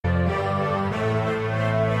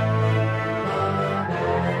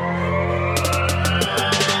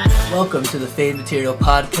Welcome to the Fade Material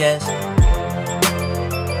Podcast.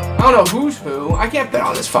 I don't know who's who. I can't bet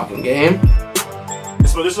on this fucking game.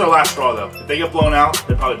 So this is our last straw, though. If they get blown out,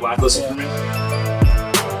 they're probably blacklisted for me.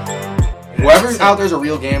 Whoever's out there's a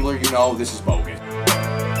real gambler, you know this is bogus.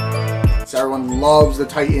 So everyone loves the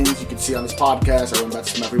Titans. You can see on this podcast. Everyone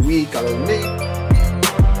bets them every week, other than me.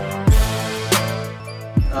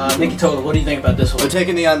 Nicky Total, what do you think about this one? We're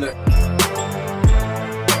taking the under.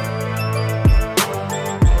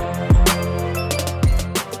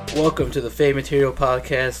 Welcome to the Fade Material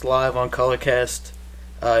Podcast, live on Colorcast,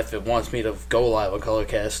 if it wants me to go live on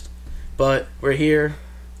Colorcast. But we're here,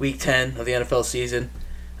 week 10 of the NFL season.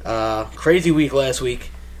 Crazy week last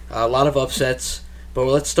week, a lot of upsets. But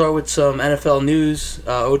let's start with some NFL news.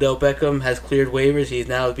 Odell Beckham has cleared waivers. He's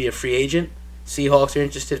now to be a free agent. Seahawks are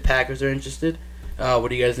interested, Packers are interested. What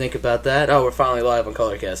do you guys think about that? Oh, we're finally live on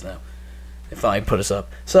Colorcast now. They finally put us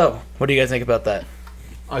up. So, what do you guys think about that?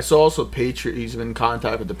 I saw also he's been in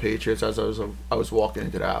contact with the Patriots as I was walking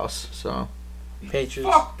into the house. So Patriots.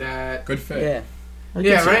 Fuck that. Good fit. Yeah.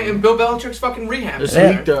 Yeah, right? And Bill Belichick's fucking rehab. This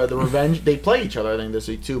Yeah. week, the revenge, they play each other, I think, this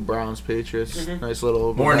week, too. Browns, Patriots. Mm-hmm. Nice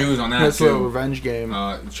little... More news on that, nice too. little revenge game.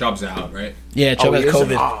 Chubb's out, right? Yeah, Chubb has he is?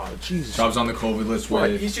 COVID. Oh, Jesus. Chubb's on the COVID list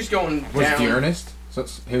with... He's just going Was down. it Ernest? So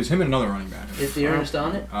it was him and another running back. Is the Ernest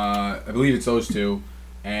on it? I believe it's those two.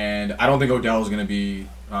 And I don't think Odell's going to be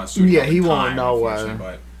suited. Yeah, for he the won't time, know unfortunately,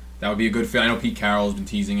 but that would be a good fit. I know Pete Carroll's been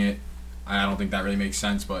teasing it. I don't think that really makes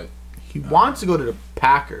sense, but... He wants to go to the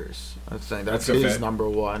Packers. I think that's That's a his fit. number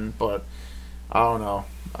one, but I don't know.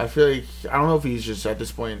 I feel like I don't know if he's just at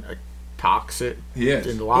this point toxic He is.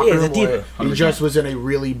 in the locker is a room. diva. Or he just was in a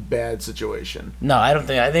really bad situation. No, I don't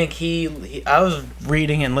think. I think he I was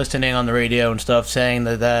reading and listening on the radio and stuff saying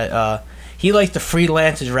that he likes to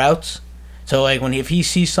freelance his routes. So like if he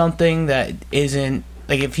sees something that isn't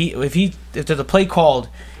like if there's a play called,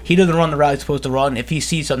 he doesn't run the route he's supposed to run. If he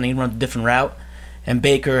sees something, he runs a different route. And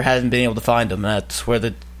Baker hasn't been able to find him. That's where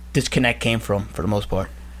the disconnect came from for the most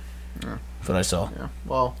part. Yeah. That's what I saw. Yeah.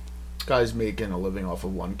 Well, this guy's making a living off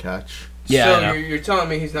of one catch. Yeah, So I know. you're telling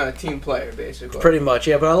me he's not a team player, basically. Pretty much,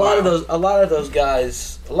 yeah. But a lot Wow. of those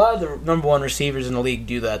guys, a lot of the number one receivers in the league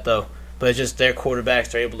do that though. But it's just their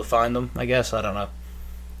quarterbacks are able to find them. I guess I don't know.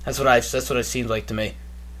 That's what it seemed like to me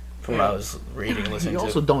from what I was reading and listening You to.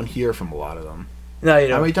 also don't hear from a lot of them. No, you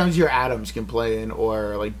How don't. many times you hear Adams complain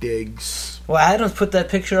or like Diggs? Well, Adams put that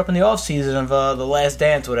picture up in the offseason of the Last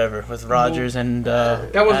Dance, whatever, with Rodgers and That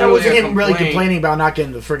was That really wasn't a him really complaint. complaining about not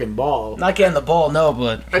getting the friggin' ball. not getting the ball, no,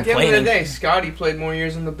 but At the end complaining. of the day, Scotty played more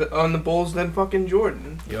years on the Bulls than fucking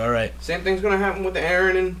Jordan. You're all right. Same thing's gonna happen with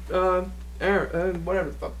Aaron and Aaron, whatever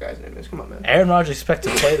the fuck guy's name is. Come on, man. Aaron Rodgers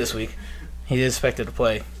expected to play this week. He is expected to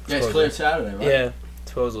play. Yeah, it's supposedly. cleared Saturday, right? Yeah,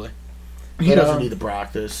 supposedly. He But, doesn't need to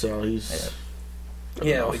practice, so he's...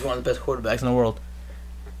 Yeah, well, he's one of the best quarterbacks in the world.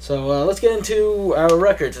 So let's get into our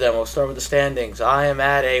records then. We'll start with the standings. I am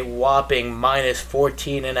at a whopping minus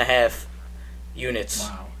 14.5 units.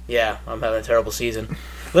 Wow. Yeah, I'm having a terrible season.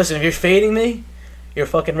 Listen, if you're fading me, you're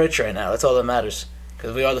fucking rich right now. That's all that matters.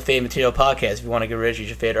 Because we are the Fade Material Podcast. If you want to get rich, you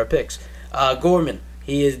should fade our picks. Gorman,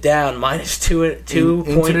 he is down minus 2.8. into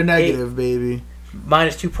the negative, baby.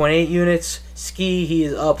 Minus 2.8 units. Ski, he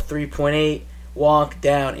is up 3.8. Wonk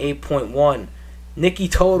down 8.1. Nicky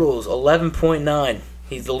totals 11.9.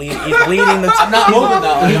 He's leading the. I'm not moving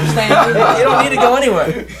though. I'm staying here. You don't need to go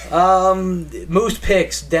anywhere. Moose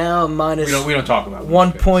picks down minus We don't talk about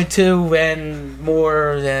 1.2 and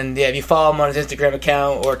more than if you follow him on his Instagram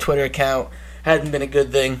account or Twitter account, hasn't been a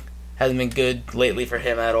good thing. Hasn't been good lately for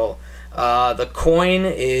him at all. The coin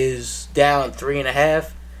is down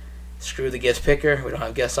 3.5. Screw the guest picker. We don't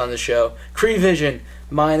have guests on the show. Cree Vision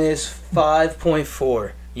minus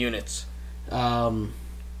 5.4 units.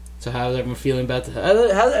 So how's everyone feeling about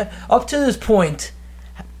that? Up to this point,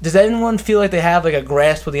 does anyone feel like they have like a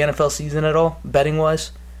grasp of the NFL season at all, betting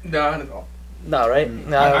wise? No, not at all. No, right?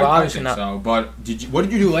 No, I obviously think not. so. But what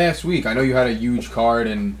did you do last week? I know you had a huge card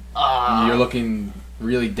and you're looking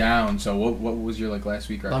really down. So what was your last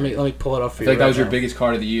week record? Let me pull it up for I you. feel like that was right your now. biggest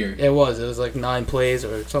card of the year. It was. It was like 9 plays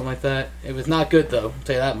or something like that. It was not good though. I'll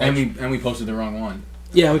tell you that much. And we posted the wrong one.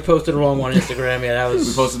 Yeah, we posted the wrong one on Instagram. Yeah, that was.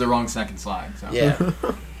 We posted the wrong second slide. So. Yeah.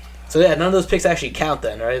 So yeah, none of those picks actually count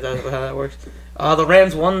then, right? That's how that works. The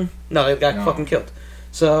Rams won. No, they got fucking killed.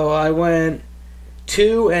 So I went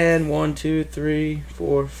 2 and 1, 2, 3,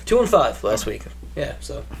 4, 2 and 5 last week. Yeah.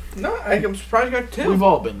 So No, I'm surprised you got two. We've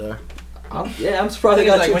all been there. I'm surprised I It's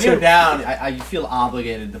got like you when too. you're down, you feel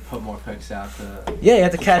obligated to put more picks out. Yeah, you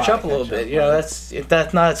have to catch try up to a little catch bit. up, You know, right?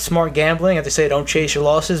 that's not smart gambling. I have to say, don't chase your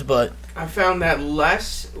losses, but I found that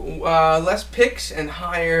less picks and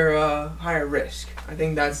higher risk. I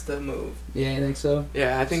think that's the move. yeah, you think so?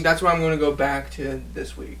 Yeah, I think that's where I'm going to go back to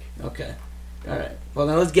this week. Okay. All right. Well,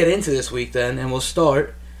 now let's get into this week then, and we'll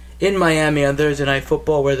start in Miami on Thursday Night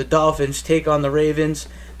Football, where the Dolphins take on the Ravens.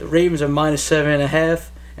 The Ravens are -7.5,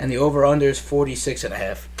 and the over/under is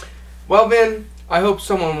 46.5. Well, Vin, I hope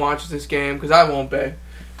someone watches this game because I won't be.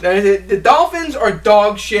 The Dolphins are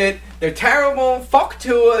dog shit. They're terrible. Fuck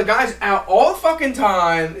Tua. The guy's out all the fucking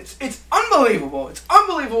time. It's unbelievable. It's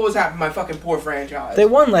unbelievable what's happened to my fucking poor franchise. They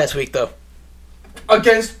won last week, though.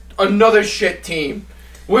 Against another shit team.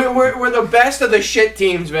 We're the best of the shit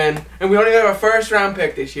teams, Vin, and we don't even have a first-round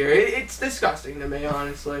pick this year. It's disgusting to me,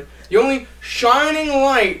 honestly. The only shining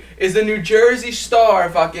light is the New Jersey star,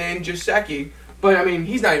 fucking Jaceki. But, I mean,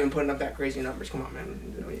 he's not even putting up that crazy numbers. Come on,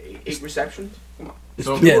 man. 8 receptions? Come on.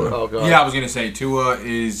 So, Yeah. Oh god. yeah, I was gonna say Tua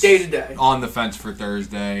is Day to day. on the fence for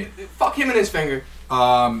Thursday. Fuck him and his finger.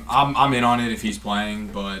 I'm in on it if he's playing,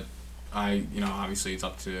 but obviously it's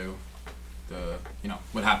up to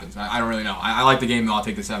what happens. I don't really know. I like the game though. I'll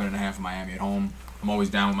take the 7.5 of Miami at home. I'm always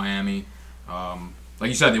down with Miami. Like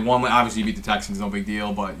you said, they won. Obviously, beat the Texans, no big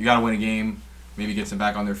deal. But you got to win a game. Maybe get them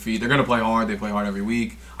back on their feet. They're gonna play hard. They play hard every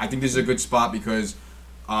week. I think this is a good spot because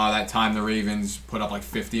that time the Ravens put up like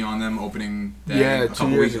 50 on them opening day Yeah, a 2 couple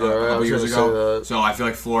years weeks ago, a right? I couple was years gonna ago. say that. So I feel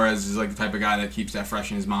like Flores is like the type of guy that keeps that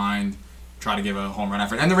fresh in his mind. Try to give a home run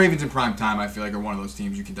effort. And the Ravens in prime time, I feel like, are one of those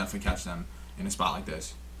teams you can definitely catch them in a spot like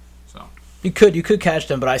this. So You could catch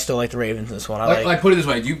them, but I still like the Ravens in this one. I like put it this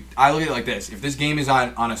way, I look at it like this: if this game is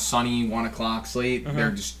on a sunny 1:00 slate, they're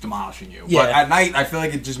just demolishing you. Yeah. But at night, I feel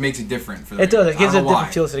like it just makes it different for the It does. Ravens. It gives I a don't know different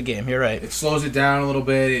why. feel to the game. You're right. It slows it down a little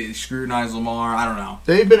bit. It scrutinizes Lamar. I don't know.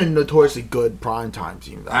 They've been a notoriously good primetime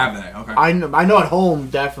team, though. Have they? Okay. I know at home,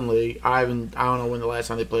 definitely. I don't know when the last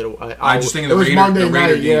time they played. I just think of it was the Monday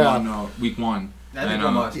Raider night, game yeah. on week 1. I think And,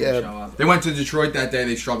 Lamar's gonna yeah. show up. They went to Detroit that day.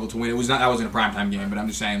 They struggled to win. That wasn't a primetime game, but I'm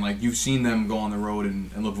just saying, like, you've seen them go on the road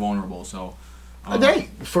and look vulnerable. So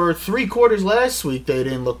For 3 quarters last week, they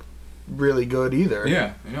didn't look really good either.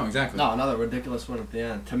 yeah, exactly. No, another ridiculous win at the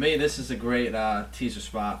end. To me, this is a great teaser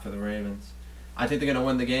spot for the Ravens. I think they're going to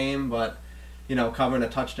win the game, but, covering a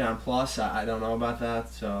touchdown plus, I don't know about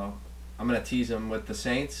that. So I'm going to tease them with the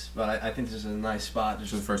Saints, but I think this is a nice spot.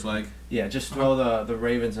 Just the first leg. Yeah, just throw the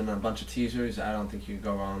Ravens in a bunch of teasers. I don't think you can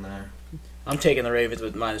go wrong there. I'm taking the Ravens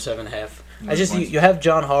with -7.5. No points. You have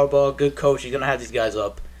John Harbaugh, good coach. He's gonna have these guys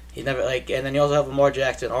up. He never and then you also have Lamar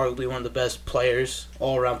Jackson, arguably one of the best players,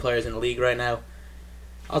 all-around players in the league right now.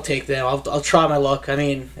 I'll take them. I'll try my luck. I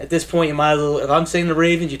mean, at this point, you might as well. If I'm saying the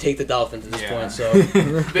Ravens, you take the Dolphins at this Yeah. point. So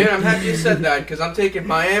Ben, I'm happy you said that because I'm taking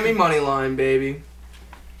Miami money line, baby.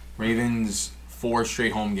 Ravens 4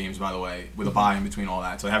 straight home games, by the way, with a bye in between all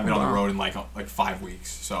that. So they haven't been on the road in like 5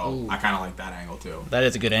 weeks. So Ooh. I kind of like that angle too. that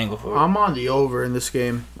is a good angle for it. I'm on the over in this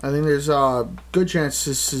game. I think there's a good chance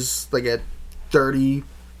this is like a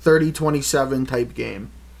 30-27 type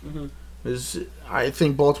game. I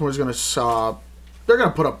think Baltimore's going to they're going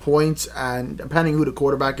to put up points, and depending who the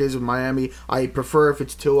quarterback is with Miami, I prefer if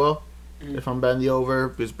it's Tua, if I'm betting the over,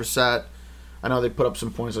 because Brissett, I know they put up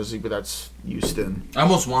some points this week, but that's Houston. I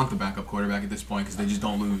almost want the backup quarterback at this point because they just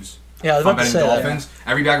don't lose. Yeah, I was If I'm about to betting say that. Dolphins,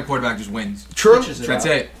 every backup quarterback just wins. True. Switches it That's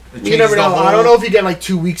up. it. It You never changes the know. whole- I don't know if you get like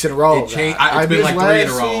 2 weeks in a row. It's of that. been like 3 in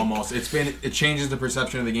a last row week- almost. It changes the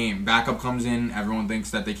perception of the game. Backup comes in, everyone thinks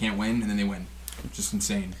that they can't win, and then they win. It's just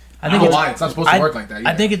insane. I I think don't know it's- why. It's not supposed to work like that. I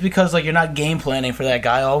either. think it's because like you're not game planning for that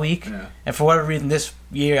guy all week, Yeah. and for whatever reason, this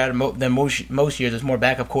year out of than most years, there's more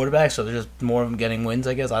backup quarterbacks, so there's just more of them getting wins.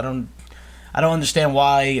 I guess I don't understand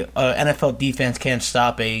why NFL defense can't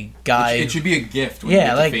stop a guy. It should be a gift when you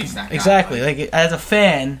get to face that guy. exactly. Like as a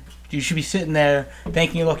fan, you should be sitting there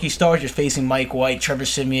thanking your lucky stars. You're facing Mike White, Trevor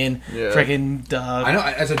Siemian, Yeah. freaking. I know,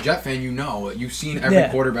 as a Jet fan, you've seen every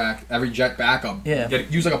quarterback, every Jet backup get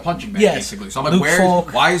used like a punching bag, Yes. basically. So I'm like, Luke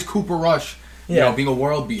Falk. why is Cooper Rush, Yeah. being a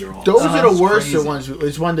world beater all Those the time? are the It's worst crazy. ones.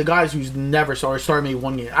 Is one of the guys who's never started maybe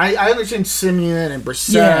one game. I understand Simeon and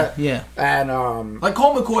Brissett. Yeah. And Like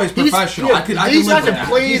Colt McCoy is professional. Yeah, I could these live guys with have that.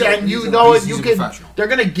 played, and He's you a could. professional. They're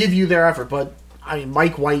gonna give you their effort, but I mean,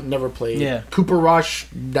 Mike White never played. Yeah. Cooper Rush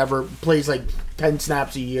never plays like 10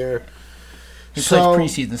 snaps a year. He plays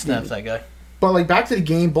preseason snaps. That guy. But like back to the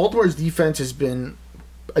game, Baltimore's defense has been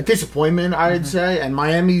a disappointment, I'd say, and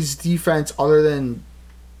Miami's defense, other than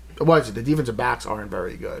the defensive backs aren't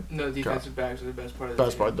very good. No, defensive backs are the best part of the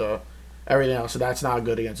Best game. part, though. everything else. So that's not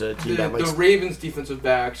good against a team that The likes Ravens' defensive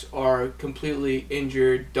backs are completely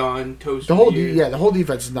injured, done, toast. the for whole. the year. Yeah, the whole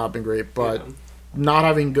defense has not been great, but Yeah. not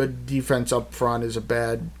having good defense up front is a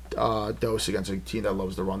bad dose against a team that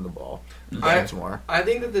loves to run the ball. That's more. I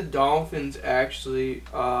think that the Dolphins actually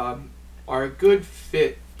are a good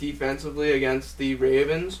fit defensively against the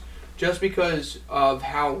Ravens, just because of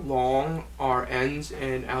how long our ends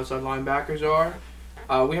and outside linebackers are.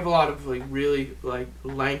 We have a lot of really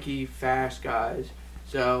lanky, fast guys.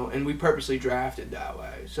 So, and we purposely drafted that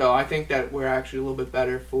way. So I think that we're actually a little bit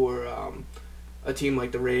better for a team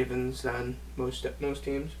like the Ravens than most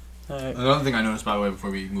teams. Another thing I noticed, by the way,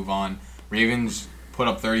 before we move on, Ravens put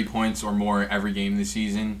up 30 points or more every game this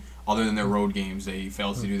season. Other than their road games, they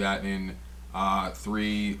failed to do that in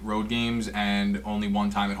 3 road games, and only one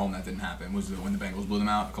time at home that didn't happen was when the Bengals blew them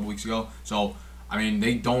out a couple weeks ago. So, I mean,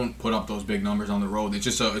 they don't put up those big numbers on the road. It's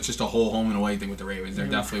just a whole home and away thing with the Ravens. They're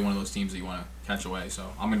definitely one of those teams that you want to catch away. So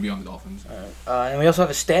I'm going to be on the Dolphins. And we also have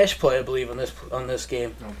a stash play, I believe, on this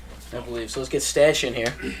game. I believe. So let's get stash in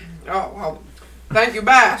here. Oh, well, thank you,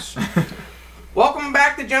 Bass. Welcome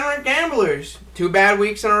back to General Gamblers. 2 bad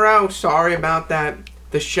weeks in a row. Sorry about that.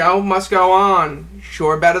 The show must go on.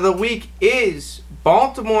 Sure bet of the week is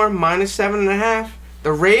Baltimore -7.5.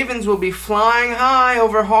 The Ravens will be flying high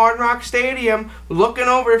over Hard Rock Stadium, looking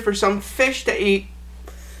over for some fish to eat.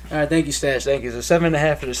 All right, thank you, Stash. Thank you. So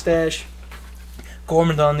 7.5 for the Stash.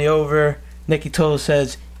 Gorman's on the over. Nicky Toll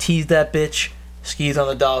says, tease that bitch. Ski's on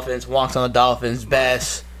the Dolphins. Wonk's on the Dolphins.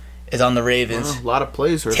 Bass is on the Ravens. Wow, a lot of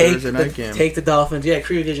plays for a Take Thursday night game. Take the Dolphins. Yeah,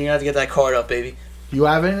 Cree Vision, you have to get that card up, baby. You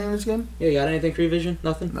have anything in this game? Yeah, you got anything, Cree Vision?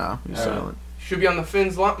 Nothing? No, you're All right. silent. Should be on the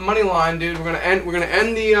Finns money line, dude. We're gonna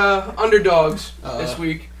end the underdogs this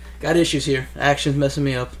week. Got issues here. Action's messing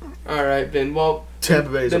me up. All right, Vin. Well, Tampa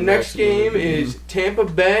Bay is the up next next. game is Tampa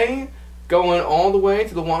Bay going all the way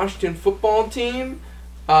to the Washington football team.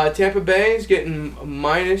 Tampa Bay is getting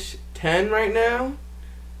 -10 right now.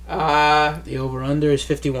 The over-under is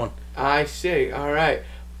 51. I see. All right.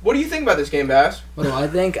 What do you think about this game, Bass? What do I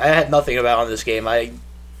think? I had nothing about on this game. I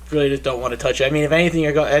really just don't want to touch it. I mean, if anything,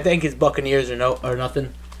 I think it's Buccaneers or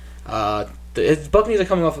nothing. Buccaneers are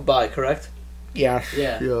coming off a bye, correct? Yeah.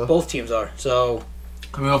 Yeah. Yeah. Both teams are. So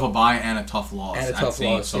Coming off a bye and a tough loss. And a I'd tough say.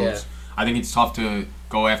 loss, So yeah. I think it's tough to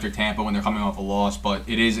go after Tampa when they're coming off a loss, but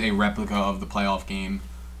it is a replica of the playoff game.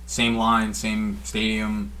 Same line, same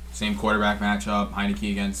stadium, same quarterback matchup.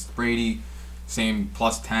 Heineke against Brady, same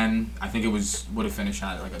 +10. I think it would have finished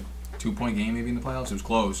at like a 2-point game maybe in the playoffs. It was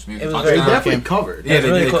close. Maybe It a was They very touchdown. definitely covered. Yeah, That's they,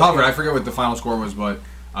 really they close, covered. yeah. I forget what the final score was, but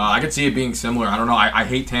I could see it being similar. I don't know. I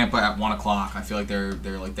hate Tampa at 1 o'clock. I feel like they're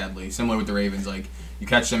like deadly. Similar with the Ravens. Like you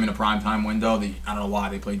catch them in a prime time window. I don't know why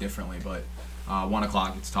they play differently, but 1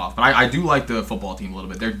 o'clock it's tough. But I do like the football team a little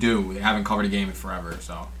bit. They're due. They haven't covered a game in forever.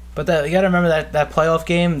 So But you got to remember that playoff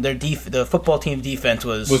game, the football team's defense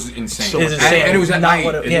was insane. Is insane. And it was at Not night.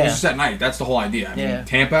 what it- It yeah. was just at night. That's the whole idea. I mean, Yeah.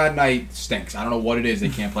 Tampa at night stinks. I don't know what it is. They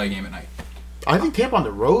can't play a game at night. I think Tampa on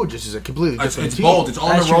the road just is a completely different It's team. both. It's on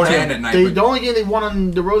That's the road true, too. and at night. The only game they won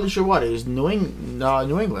on the road this year, what, is New England,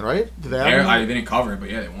 right? Do they have I any? didn't cover it,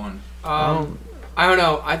 but yeah, they won. I don't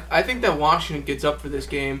know. I think that Washington gets up for this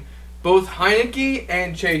game. Both Heineke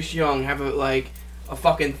and Chase Young have a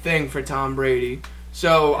fucking thing for Tom Brady.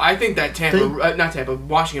 So I think that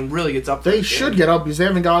Washington really gets up for They this should game. get up because they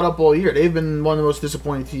haven't got up all year. They've been one of the most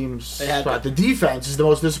disappointing teams. They have been. The defense is the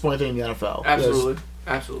most disappointing thing in the NFL. Absolutely. because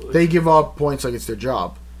Absolutely. They give up points like it's their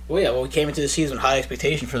job. Well, we came into the season with high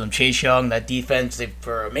expectation for them. Chase Young, that defense, they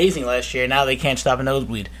were amazing last year. Now they can't stop a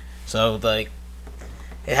nosebleed. So,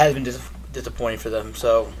 it has been disappointing for them.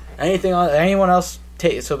 So, anyone else?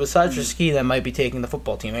 So, besides for Ski, that might be taking the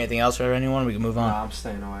football team. Anything else for anyone? We can move on. I'm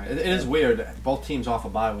staying away. It is weird. Both teams off a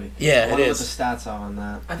bye week. Yeah, I wonder it what the is. stats are on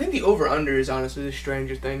that. I think the over-under is honestly the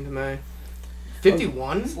strangest thing to me.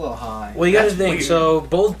 51? It's a little high. Well, you got to That's think. weird. So,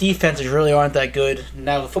 both defenses really aren't that good.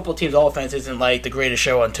 Now, the football team's offense isn't like the greatest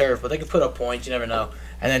show on turf, but they can put up points. You never know.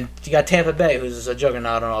 And then you got Tampa Bay, who's a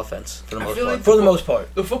juggernaut on offense for the I most feel part. like For the most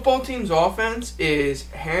part. The football team's offense is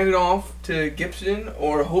handed off to Gibson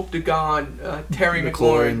or hope to God Terry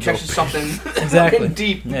McLaurin McLaurin's catches open. something Exactly.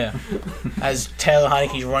 deep. Yeah. As Taylor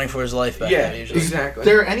Heineke's running for his life back Yeah, there usually. exactly. Is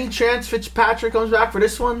there any chance Fitzpatrick comes back for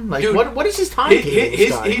this one? Like, Dude, what is his timetable? He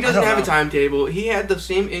this guy? doesn't I don't have a know. timetable. He had the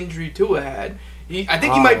same injury Tua had. I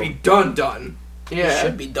think he Oh. might be done. He Yeah.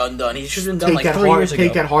 should be done. He should have been done Take like that 3 years ago.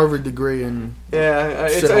 take that Harvard degree and Yeah,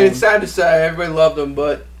 Sit home. it's sad to say. Everybody loved him,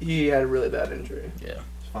 but he had a really bad injury. Yeah.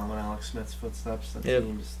 Just following Alex Smith's footsteps. The Yep.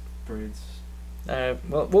 team just breeds.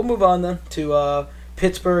 Well, we'll move on then to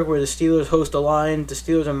Pittsburgh, where the Steelers host a line. The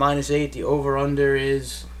Steelers are -8. The over-under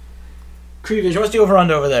is... Crevision, what's the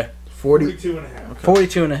over-under over there? 42 and a half.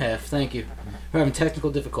 42 and a half. Thank you. We're having technical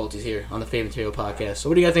difficulties here on the Fame Material Podcast. So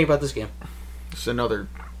what do you guys think about this game? It's another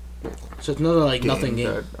So it's another nothing game.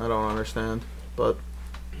 that I don't understand, but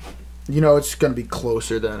it's going to be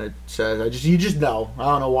closer than it says. You just know. I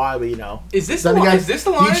don't know why, but Is this Then the again, is this the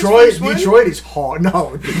Lions' Detroit first win? Detroit is hard.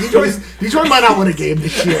 No, Detroit might not win a game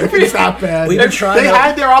this year. It's not bad. We've been trying They to-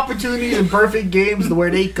 had their opportunities in perfect games where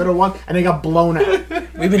they could have won, and they got blown out.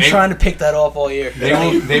 We've been trying to pick that off all year.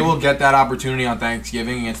 They will get that opportunity on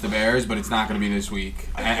Thanksgiving against the Bears, but it's not going to be this week,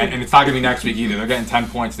 and it's not going to be next week either. They're getting 10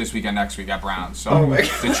 points this week and next week at Browns. So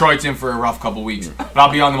Detroit's in for a rough couple weeks. But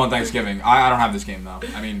I'll be on them on Thanksgiving. I don't have this game though.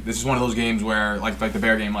 I mean, this is one of those games where like the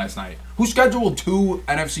Bear game last night. Who scheduled 2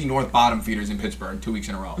 NFC North bottom feeders in Pittsburgh 2 weeks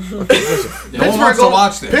in a row? No one wants to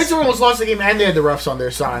watch this. Pittsburgh almost lost the game, and they had the refs on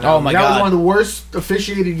their side. Oh, my that God. was one of the worst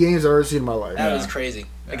officiated games I've ever seen in my life. That was crazy.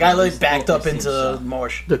 The guy literally backed up into the suck.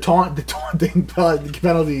 marsh. The taunting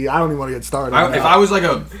penalty. I don't even want to get started. If I was like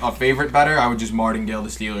a favorite bettor, I would just martingale the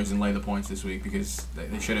Steelers and lay the points this week because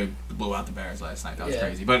they should have blew out the Bears last night. That was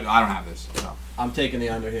crazy. But I don't have this. So. I'm taking the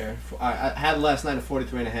under here. I had last night at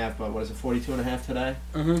 43.5, but what is it, 42.5 today?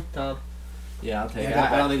 Mm-hmm. Tom? Yeah, I'll take it. Yeah,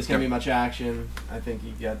 I don't think there's going to be much action. I think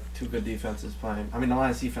you got 2 good defenses playing. I mean, the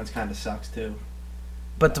Lions defense kind of sucks, too.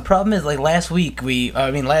 But the problem is, like last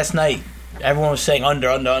night, everyone was saying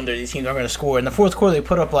under. These teams aren't going to score. In the fourth quarter, they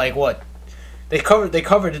put up like what? They covered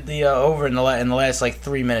the over in the last like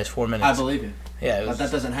 3 minutes, 4 minutes. I believe you. Yeah, it But was,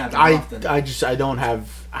 that doesn't happen often.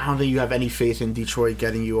 I don't think you have any faith in Detroit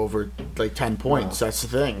getting you over like 10 points. No. That's the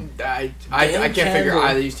thing. I can't figure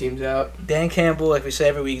either of these teams out. Dan Campbell, like we say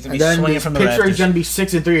every week, is going And to be then swinging these from the Pittsburgh's rafters. going to be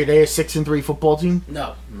 6-3. Are they a 6-3 football team?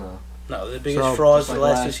 No, No. the biggest So, frauds just of the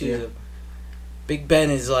like last 2 last year. seasons. Big Ben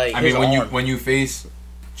is like. I his mean, arm. when you face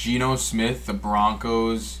Geno Smith, the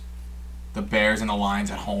Broncos, the Bears, and the Lions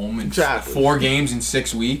at home in Exactly. 4 games in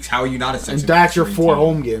 6 weeks, how are you not a 6? And that's your 4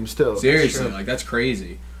 home games, too. Seriously, like that's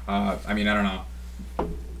crazy. I mean, I don't know.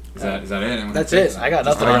 Is that it? That's it. I got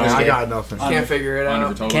nothing on this I game. got nothing. Can't figure it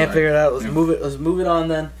out. Can't figure it out. Let's move it. Let's move it on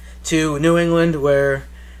then to New England, where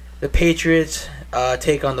the Patriots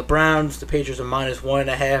take on the Browns. The Patriots are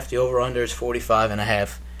 -1.5. The over/under is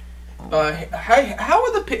 45.5. How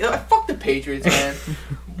are the fuck the Patriots, man?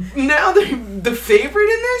 Now they're the favorite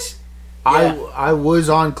in this. I was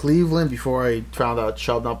on Cleveland before I found out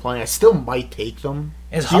Chubb not playing. I still might take them.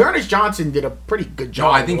 Dearness Johnson did a pretty good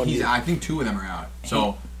job. No, I think 2 of them are out.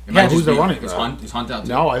 So it Yeah, might who's just the be- running Is back? Hunt out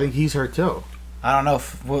too? No, I think he's hurt too. I don't know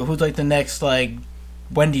who's like the next like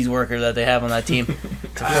Wendy's worker that they have on that team. I mean,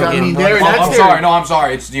 Fucking- they're- Oh, that's I'm their- sorry. No, I'm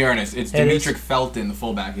sorry. It's Dearness. It's It is? Demetric Felton, the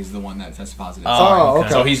fullback. He's the one that tested positive. Oh, okay.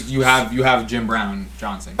 So you have Jim Brown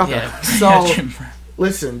Johnson. Yeah. So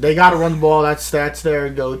listen, they got to run the ball. That's their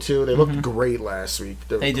go-to. They looked great last week.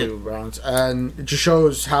 The They did. Cleveland Browns, and it just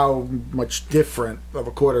shows how much different of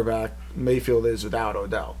a quarterback Mayfield is without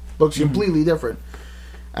Odell. Looks completely different.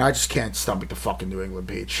 And I just can't stomach the fucking New England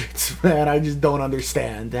Patriots, man. I just don't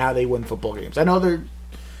understand how they win football games. I know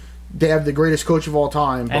they have the greatest coach of all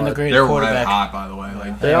time, And the but greatest They're red quarterback. hot, by the way.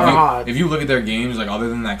 Like They are hot. If you look at their games, like other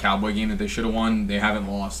than that Cowboy game that they should have won, they haven't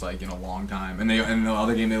lost like in a long time. And the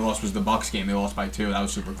other game they lost was the Bucks game. They lost by 2. That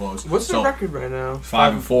was super close. What's the record right now?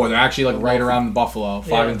 5-4. They're actually like right around Buffalo. 5-3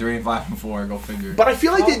 Yeah. and 5-4. Go figure. But I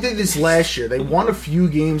feel like they did this last year. They won a few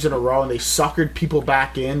games in a row and they suckered people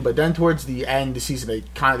back in. But then towards the end of the season, they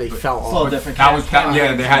fell It's a off. little different.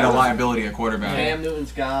 They had a liability at quarterback. Cam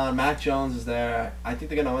Newton's gone. Mac Jones is there. I think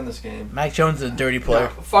they're going to win this game. Mac Jones is a dirty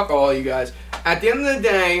player. No, fuck all you guys. At the end of the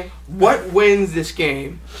day, what wins this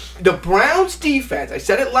game? The Browns defense. I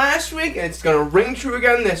said it last week, and it's going to ring true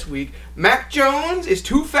again this week. Mac Jones is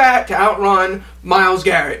too fat to outrun Myles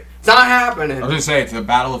Garrett. It's not happening. I was gonna say it's a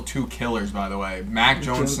battle of 2 killers, by the way. Mac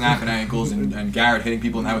Jones snapping ankles and Garrett hitting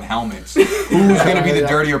people in the head with helmets. Who's gonna be the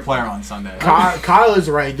dirtier player on Sunday? Kyle is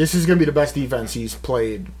right. This is going to be the best defense he's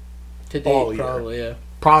played To date, all year. probably, yeah.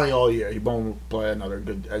 probably all year. He won't play another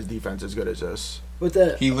good defense as good as this. With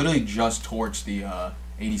that, He literally just torched the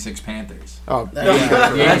 86 Panthers. Oh,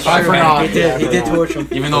 that's I true. forgot. He did torch him.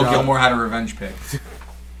 Even though Gilmore had a revenge pick.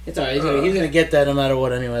 It's alright. He's gonna get that no matter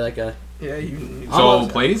what. Anyway, that guy. Yeah, you. So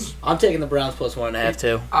plays? I'm taking the Browns +1.5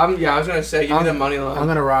 too. I was gonna say give me the money line. I'm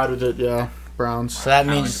gonna ride with it. Yeah, Browns. So that I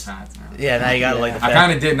like means the Pats now. yeah. Now you gotta like the I fact.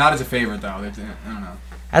 kind of did, not as a favorite though. I don't know.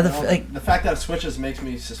 At the Well, like the fact that it switches makes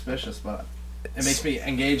me suspicious, but it makes me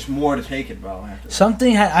engaged more to take it, bro.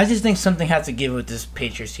 something. I just think something has to give with this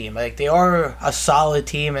Patriots team. Like they are a solid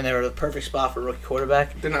team, and they're the perfect spot for a rookie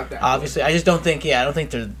quarterback. They're not that. Obviously, I just don't think. Yeah, I don't think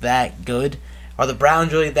they're that good. Are the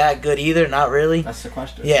Browns really that good either? Not really. That's the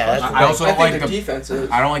question. Yeah, that's I also I don't think like their the defense is.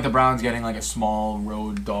 I don't like the Browns getting like a small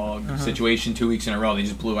road dog situation 2 weeks in a row. They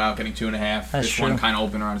just blew out, getting 2.5. That's This true. one kind of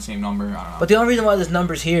opened around the same number. I don't know. But the only reason why this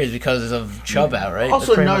number's here is because of Chubb out, right? Also,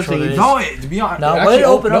 That's pretty another much what thing, it is. To be honest, No, it what did it actually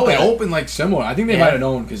open up it at? opened like similar. I think they Yeah. might have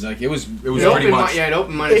known because like it was It pretty opened much. it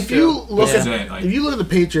opened minus If 2. you look This is at it, like- if you look at the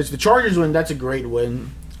Patriots, the Chargers win. That's a great win.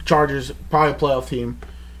 Chargers probably a playoff team.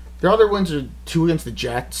 Their other wins are 2 against the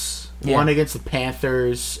Jets, Yeah. 1 against the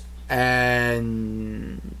Panthers,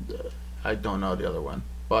 and I don't know the other one,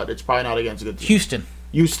 but it's probably not against a good team.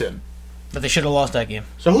 Houston. But they should have lost that game.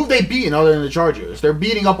 So who've they beaten other than the Chargers? They're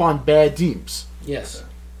beating up on bad teams. Yes.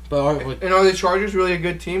 But And are the Chargers really a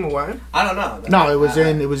good team away? I don't know. No,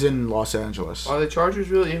 it was in Los Angeles. Are the Chargers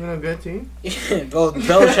really even a good team? well,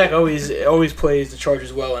 Belichick always plays the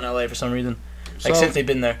Chargers well in LA for some reason. Like So- since they've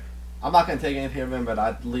been there. I'm not going to take anything of him, but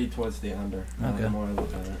I'd lead towards the under. Okay. The more I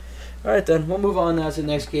look at it. All right, then we'll move on now to the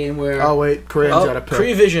next game where. Oh wait, Korean's got a pick.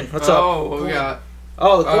 Pre-vision. What's up? Oh, what we got?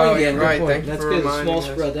 Oh, the coin Oh, game. you're right. Good point. Thank you That's for good. reminding Small us.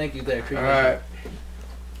 spread. Thank you, there. All Pre-vision. right.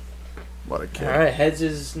 What a kid. All right. Heads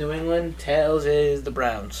is New England. Tails is the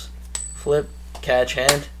Browns. Flip, catch,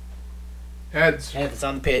 hand. Heads. Hand. It's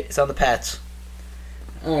on the Pats.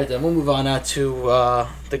 All right, then we'll move on now to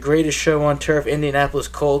the greatest show on turf. Indianapolis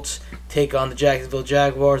Colts take on the Jacksonville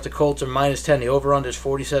Jaguars. The Colts are -10. The over/under is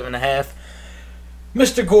 47.5.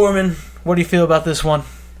 Mr. Gorman, what do you feel about this one?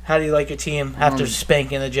 How do you like your team after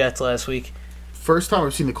spanking the Jets last week? First time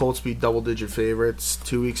I've seen the Colts be double-digit favorites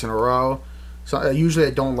 2 weeks in a row. So usually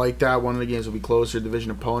I don't like that. One of the games will be closer,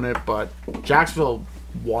 division opponent. But Jacksonville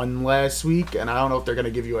won last week, and I don't know if they're going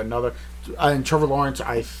to give you another. And Trevor Lawrence,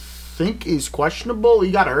 I think, is questionable.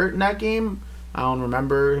 He got hurt in that game. I don't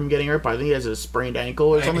remember him getting hurt, but I think he has a sprained ankle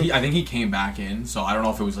or something. I think he came back in, so I don't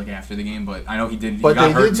know if it was like after the game, but I know he did. But he got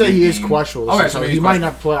they hurt did say he is mid-game. questionable. Okay, so so he he's might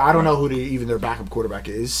questionable. not play. I don't know who even their backup quarterback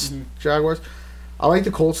is. Jaguars. I like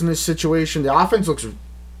the Colts in this situation. The offense looks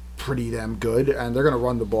pretty damn good, and they're going to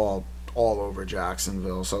run the ball all over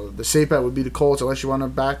Jacksonville. So the safe bet would be the Colts, unless you want to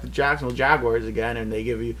back the Jacksonville Jaguars again, and they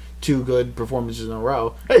give you 2 good performances in a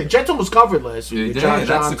row. Hey, Jets almost covered last week. They with did. Josh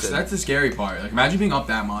That's Johnson. the scary part. Like imagine being up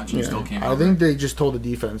that much and you still can't. I think they just told the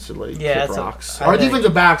defense to Yeah, kick that's rocks. I Our think-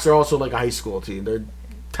 defensive backs are also like a high school team. They're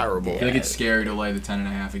terrible. I feel like it's scary to lay the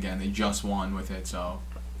 10.5 again. They just won with it, so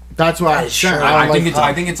That's why Sure. I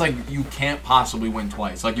think it's like you can't possibly win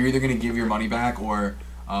twice. Like you're either gonna give your money back or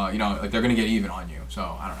like they're gonna get even on you. So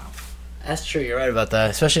I don't know. That's true. You're right about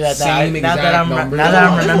that. Especially that Same now that I'm exact numbers. now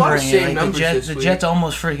that There's a I'm lot of remembering same it, like numbers this the week. Jets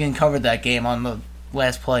almost freaking covered that game on the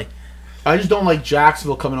last play. I just don't like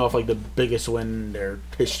Jacksonville coming off like the biggest win in their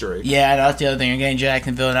history. Yeah, that's the other thing. You're getting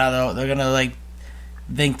Jacksonville now. They're gonna like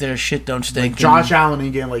think their shit don't stink. Like Josh Allen,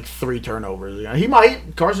 he getting like 3 turnovers. You know, he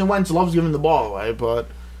might. Carson Wentz loves giving the ball away, but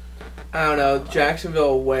I don't know.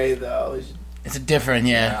 Jacksonville away though is It's a different,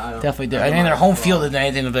 Yeah, I yeah, don't- definitely I different. I don't mean, their like home it. field isn't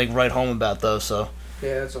anything to like write home about though. So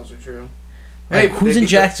yeah, that's also true. Like, but who's they in beat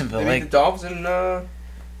Jacksonville? They beat Like the Dolphins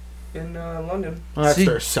in London. that's See,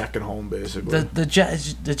 their second home basically.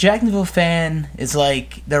 the Jacksonville fan is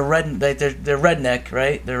like they're they're redneck,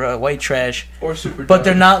 right? They're white trash, Or Super. but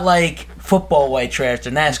they're not like football white trash.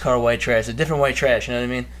 They're NASCAR white trash. They're different white trash. You know what I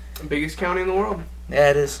mean? Biggest county in the world.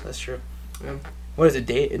 Yeah, it is. That's true. Yeah. What is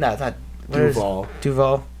it? No, it's not. What is it?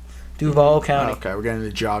 Duval. Duval County. Okay, we're getting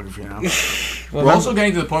into geography now. Well, We're also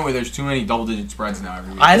getting to the point where there's too many double-digit spreads now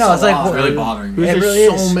every week. I know. It's like It's really bothering me. It There's really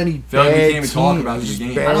so is. many feel like we bad can't even talk about teams, these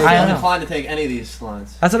games. bad- I'm I not know. inclined to take any of these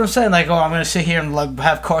lines. That's what I'm saying. Like, I'm gonna sit here and like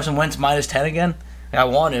have Carson Wentz -10 again. I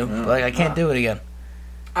want to, but like I can't do it again.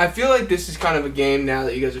 I feel like this is kind of a game now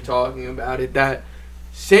that you guys are talking about it. That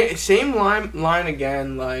same line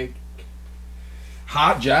again. Like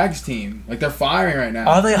Hot Jags team. Like they're firing right now.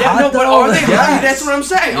 Are they yeah, hot no, but though? are they hot? Yes. That's what I'm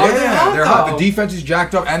saying. Yeah, Are they hot? they're hot. though? The defense is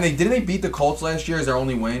jacked up, and didn't they beat the Colts last year as their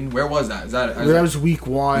only win? Where was that? That was week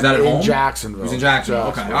 1 Was that at in home? Jacksonville. It was in Jacksonville.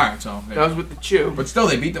 Okay, all right. So, That was with the chew. but still,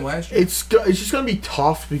 they beat them last year. It's just going to be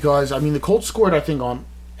tough because, I mean, the Colts scored, I think, on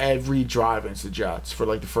every drive against the Jets for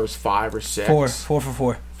like the first 5 or 6. Four for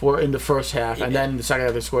four. Four in the first half, and then in the second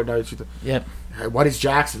half they scored another 2. Yep. Hey, what is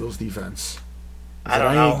Jacksonville's defense? I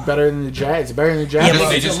don't know. Better than the Jets? It's better than the Jets? Yeah, They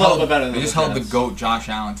but it's just a little held, bit better than they just the held the Jets. GOAT Josh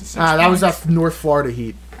Allen to 6 that was points. that North Florida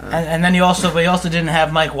Heat. And then you also didn't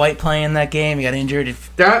have Mike White playing that game. He got injured. He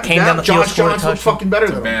That came down the field, Josh scored a Johnson was touchdown. fucking better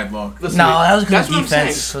It's a than him. bad look. Listen, No, that was 'cause that's the what I'm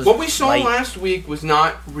defense saying. was What we saw light. last week was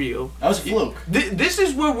not real. That was a fluke. This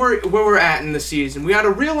is where we're at in the season. We got to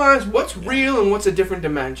realize what's real and what's a different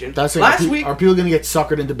dimension. That's it. Last week. Are people going to get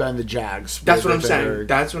suckered into betting the Jags? That's what I'm Because saying. they're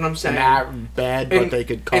That's what I'm saying. not bad, but And- they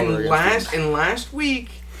could cover against them. And last week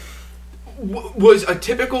was a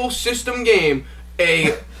typical system game.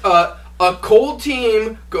 A a cold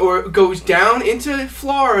team goes down into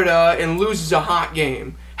Florida and loses a hot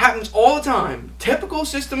game. Happens all the time. Typical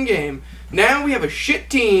system game. Now we have a shit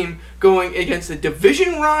team going against a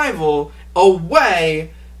division rival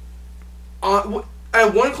away at a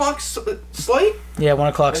 1 o'clock slate. Yeah, 1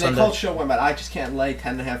 o'clock And they Sunday. called show win, but I just can't lay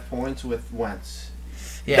 10.5 points with Wentz.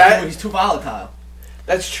 Yeah, He's too volatile.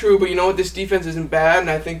 That's true, but you know what? This defense isn't bad, and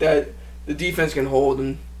I think that the defense can hold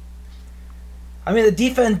them. I mean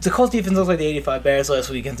the Colts defense looks like the '85 Bears last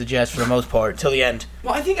week against the Jets for the most part till the end.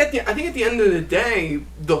 Well, I think at the end of the day,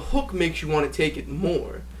 the hook makes you want to take it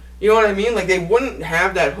more. You know what I mean? Like they wouldn't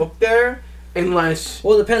have that hook there unless.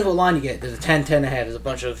 Well, it depends what line you get. There's a 10, 10.5. There's a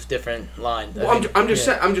bunch of different lines. Well, I'm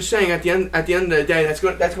just saying at the end of the day, that's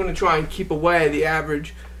going to try and keep away the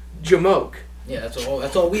average Jamoke. Yeah,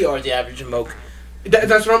 that's all we are, the average moke.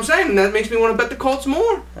 That's what I'm saying. And that makes me want to bet the Colts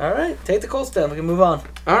more. All right, take the Colts down. We can move on.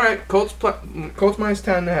 All right, Colts minus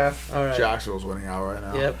 10.5. All right. Jacksonville's winning out right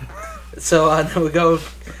now. Yep. So then we go.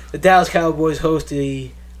 The Dallas Cowboys host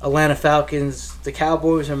the Atlanta Falcons. The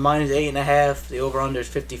Cowboys are minus 8.5. The over/under is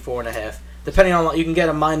 54.5. Depending on, you can get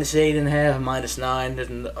a minus 8.5, a minus 9, there's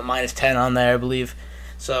a minus 10 on there, I believe.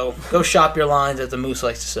 So go shop your lines, as the Moose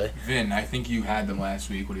likes to say. Vin, I think you had them last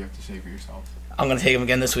week. What do you have to say for yourself? I'm gonna take them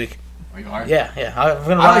again this week. Oh, you are? Yeah. I'm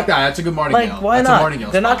gonna. I like that. That's a good martingale. Like, why That's not? A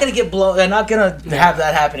martingale They're not spot. going to get blown. They're not going to have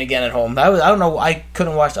that happen again at home. I don't know. I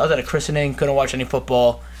couldn't watch. I was at a christening. Couldn't watch any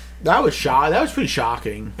football. That was That was pretty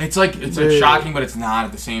shocking. It's like shocking, but it's not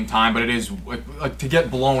at the same time. But it is like to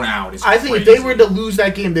get blown out. Is I think if crazy. they were to lose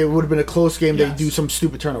that game, they would have been a close game. Yes. They'd do some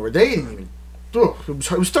stupid turnover. They didn't even. It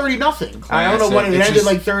was 30-0. I don't know Classic. when it It's ended, just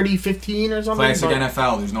like 30-15 or something. classic but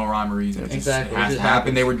NFL. There's no rhyme or reason. It Exactly. Just, it has It to just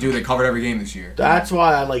happen. They covered every game this year. That's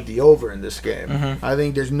why I like the over in this game. Mhm. I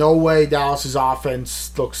think there's no way Dallas's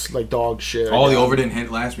offense looks like dog shit. Oh, the over didn't hit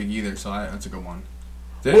last week either, so that's a good one.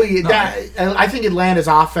 Did Well, it? No. I think Atlanta's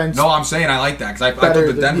offense. No, I'm saying I like that because I Better thought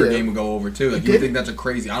the than- Denver yeah. game would go over too. Like It you would did? think that's a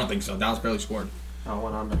crazy. I don't think so. Dallas barely scored. I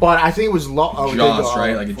went under. But I think it was low. Oh, it did Just go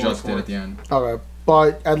right, up. like it just did at the end. Okay,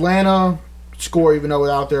 but Atlanta score even though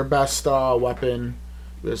without their best weapon,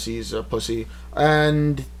 because he's a pussy,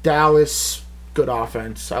 and Dallas good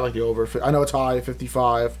offense. I like the over. I know it's high,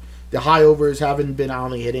 55. The high overs haven't been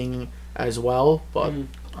only hitting as well, but I'm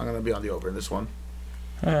gonna be on the over in this one.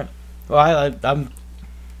 All right. Well, I'm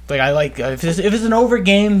like I like if it's an over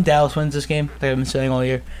game, Dallas wins this game. Like I've been saying all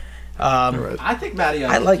year. Right. I think Matty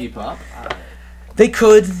I will like- keep up. They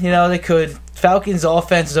could. They could. Falcons'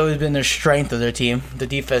 offense has always been their strength of their team. The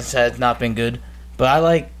defense has not been good, but I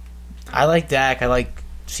like Dak. I like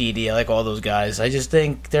CD. I like all those guys. I just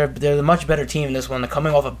think they're the much better team in this one. They're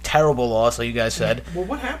coming off a terrible loss, like you guys said. Well,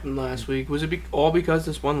 what happened last week? Was it all because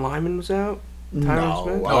this one lineman was out? Tyron No,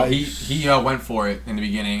 Smith? Oh, he went for it in the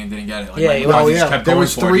beginning and didn't get it. Like, Yeah, Mike he White was- just kept there going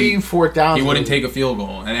was for it. 3 fourth downs. He wouldn't take a field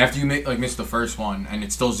goal, and after you miss the first one, and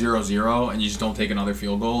it's still 0-0, and you just don't take another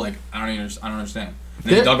field goal, like I don't understand. And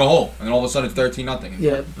then he dug a hole, and then all of a sudden it's 13-0.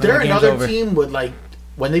 Yeah, They're the game's another over. team with like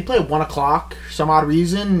when they play at 1 o'clock, some odd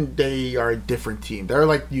reason they are a different team. They're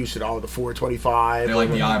like used to the 4:25. They're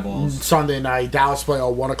like the eyeballs. Sunday night, Dallas play at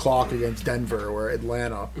 1 o'clock against Denver or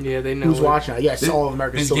Atlanta. Yeah, they know. Who's it. watching that? Yes, all of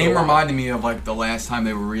America. This game reminded me of like the last time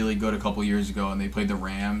they were really good a couple years ago, and they played the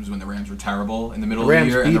Rams when the Rams were terrible in the middle of the Rams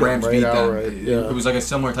year, and the beat Rams them, beat right, them. outright, It was like a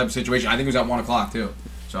similar type of situation. I think it was at 1 o'clock too.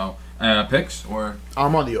 So picks or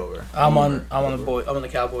I'm on the over. I'm on the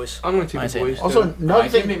Cowboys. I'm going to I take say the boys. Also, too. another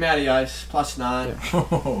Give me thing. Matty Ice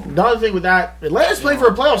 +9. Another thing with that, Atlanta's playing for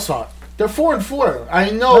a playoff spot. They're 4-4. I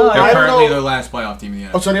know. No, they're I don't currently know. their last playoff team in the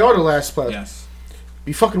Oh, NFC. so they are the last playoff. Yes.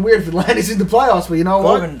 Be fucking weird if Atlanta's in the playoffs, but you know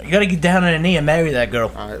what? Corbin, you gotta get down on a knee and marry that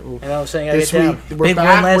girl. All right. Well, You know what I'm saying? You gotta this get week down. we're Big win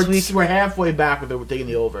back. last week. We're halfway back with it. We're taking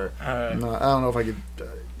the over. All right. No, I don't know if I could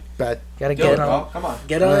bet. Gotta Do get it, bro. on. Come on.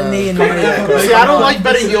 Get on a knee and marry that girl. See, I don't like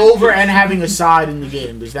betting the over and having a side in the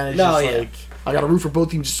game because then it's No, just yeah. like I got to root for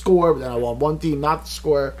both teams to score, but then I want one team not to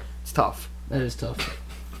score. It's tough. That is tough.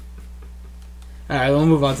 All right, we'll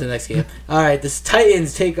move on to the next game. All right, the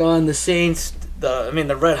Titans take on the Saints. The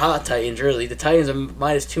red hot Titans. Really, the Titans are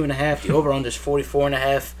minus 2.5. The over under is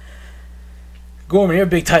 44.5. Gorman, you're a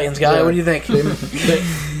big Titans guy. Yeah. What do you think?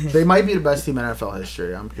 They might be the best team in NFL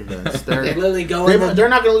history. I'm convinced. They're They're literally going. they're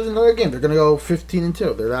not going to lose another game. They're going to go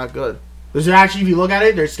 15-2. They're that good. There's actually, if you look at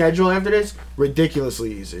it, their schedule after this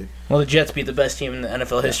ridiculously easy. Well, the Jets beat the best team in the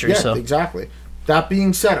NFL history. Yeah, So exactly. That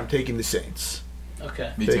being said, I'm taking the Saints.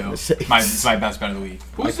 okay. Me Taking too. the Saints. It's my best bet of the week.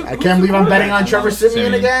 I can't believe I'm betting on Trevor Simeon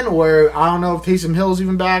Simeon. again, or I don't know if Taysom Hill's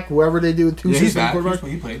even back. Whoever they do with two Yeah, he's season back. quarterbacks.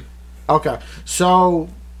 He played. Okay, so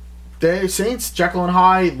the Saints, Jekyll and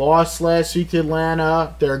Hyde, lost last week to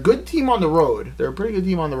Atlanta. They're a good team on the road. They're a pretty good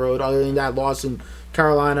team on the road, other than that loss in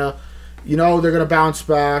Carolina. You know they're gonna bounce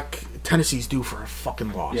back. Tennessee's due for a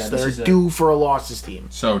fucking loss. Yeah, this They're is it. due for a loss. This team,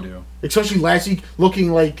 So do. especially last week,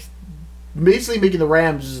 looking like basically making the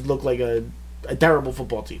Rams look like a terrible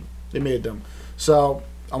football team. They made them. So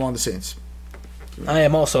I'm on the Saints. I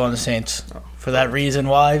am also on the Saints for that reason.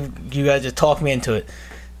 Why you guys just talked me into it?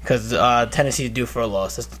 Because Tennessee's due for a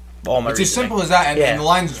loss. That's all my It's reasoning. as simple as that, and, Yeah. and the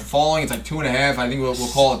line's falling. It's like 2.5. I think we'll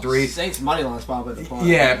call it 3. Saints money line spot at the point.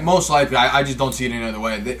 Yeah, most likely. I just don't see it any other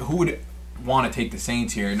way. Who would want to take the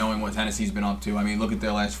Saints here, knowing what Tennessee's been up to? I mean, look at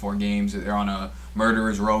their last 4 games. They're on a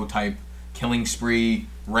murderer's row type killing spree.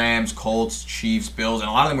 Rams, Colts, Chiefs, Bills, and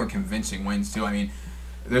a lot of them were convincing wins too. I mean,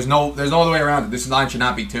 there's no other way around it. This line should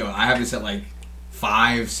not be 2. I have this at like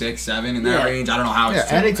 5, 6, 7 in that Yeah. range. I don't know how it's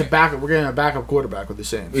 2. And it's a backup. We're getting a backup quarterback with the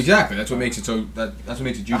Saints. Exactly. That's what makes it so. That's what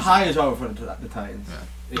makes it The juicy. high is over for the Titans.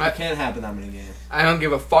 Yeah. It can't happen that many games. I don't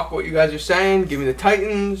give a fuck what you guys are saying. Give me the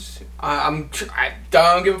Titans. I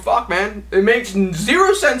don't give a fuck, man. It makes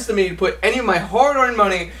 0 sense to me to put any of my hard-earned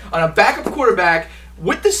money on a backup quarterback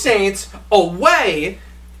with the Saints away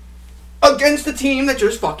against a team that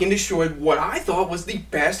just fucking destroyed what I thought was the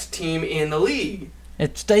best team in the league.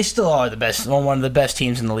 They still are the best, one of the best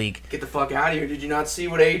teams in the league. Get the fuck out of here. Did you not see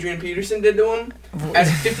what Adrian Peterson did to him? At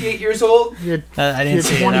 58 years old? I didn't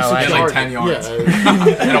see it. No, He had I, like 10 yards.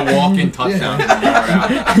 Yeah. And a walk-in touchdown.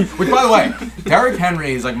 Which, by the way, Derek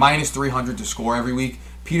Henry is like minus 300 to score every week.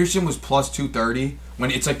 Peterson was plus 230 when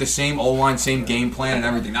it's like the same O-line, same game plan and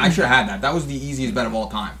everything. I should have had that. That was the easiest bet of all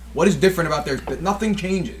time. What is different about their... Nothing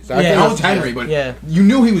changes. Yeah. I know it's Henry, but Yeah. you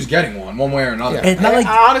knew he was getting one way or another. Yeah. It's not like-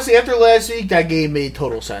 Honestly, after last week, that game made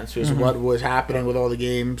total sense because what was happening with all the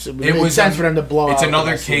games. It made sense for them to blow It's out another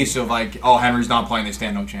the rest of case of like, oh, Henry's not playing, they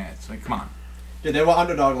stand no chance. Like, come on. Dude, they were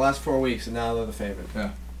underdog the last 4 weeks, and now they're the favorite.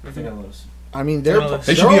 Yeah. I think I lose. I mean, they're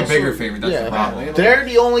They should be a also- bigger favorite, that's the problem. They're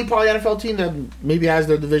the only probably NFL team that maybe has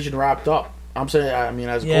their division wrapped up. I'm saying, I mean,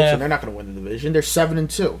 as a Yeah. Colts, they're not going to win the division. They're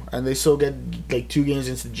 7-2, and they still get like 2 games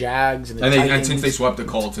against the Jags and the And Titans. since they swept the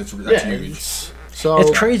Colts, that's yeah, huge. So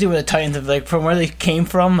it's crazy with the Titans, of like from where they came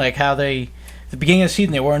from, like how they, at the beginning of the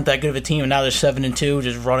season, they weren't that good of a team, and now they're 7-2,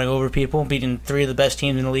 just running over people, beating 3 of the best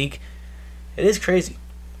teams in the league. It is crazy.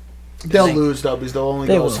 they'll lose though because they'll only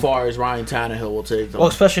They go will. as far as Ryan Tannehill will take them. Well,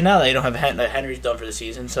 especially now that they don't have Henry's done for the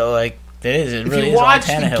season, so like it if really you is on watched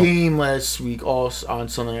the Tannehill. game last week, all on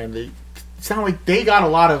Sunday, and it sounded like they got a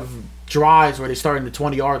lot of drives where they started in the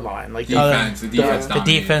 20-yard line. Like Oh, The defense the dominated.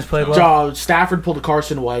 defense played well. Stafford pulled a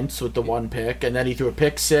Carson Wentz with the 1 pick, and then he threw a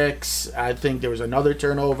pick 6. I think there was another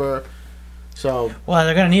turnover. So Well,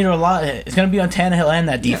 they're gonna need to rely. It's gonna be on Tannehill and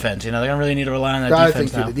that defense. You know, they're gonna really need to rely on that I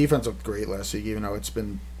defense think now. the defense looked great last week, even though it's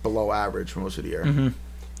been below average for most of the year. Mm-hmm.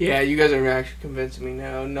 Yeah, you guys are actually convincing me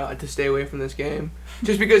now not to stay away from this game.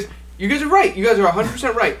 Just because you guys are right. You guys are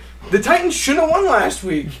 100% right. The Titans shouldn't have won last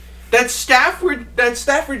week. That Stafford, both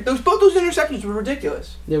those interceptions were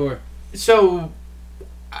ridiculous. They were. So,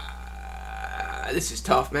 this is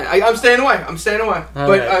tough, man. I'm staying away. All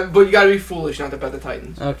But right. but you gotta be foolish not to bet the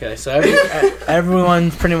Titans. Okay, so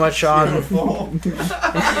everyone's pretty much on.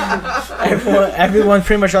 everyone's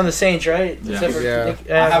pretty much on the Saints, right? Yeah. Except for Yeah.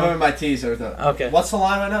 I have them in my teaser. Okay. What's the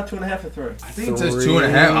line right now? 2.5 or 3? I think it says 3. 2.5.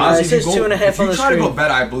 It Honestly, says if you go- 2.5 if you on the try to go screen.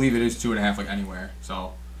 bet, I believe it is 2.5 like anywhere.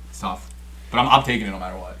 So it's tough. But I'm taking it no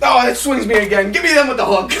matter what. Oh, that swings me again. Give me them with the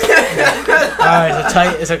hook.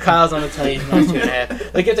 Alright, so Kyle's on the Titans, not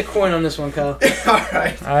 2.5. Like, get the coin on this one, Kyle. All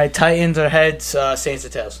right. Alright, Titans are heads, Saints are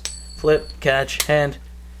tails. Flip, catch, hand.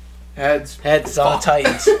 Heads. Heads on the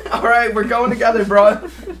Titans. All right, we're going together, bro.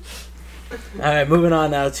 Alright, moving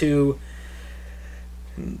on now to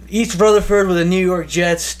East Rutherford, where the New York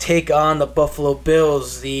Jets take on the Buffalo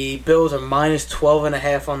Bills. The Bills are minus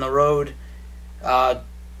 12.5 on the road.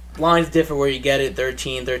 Lines differ where you get it,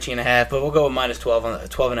 13.5, but we'll go with minus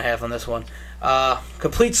 12.5 on this one.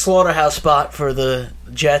 Complete slaughterhouse spot for the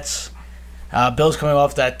Jets. Bills coming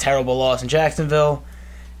off that terrible loss in Jacksonville.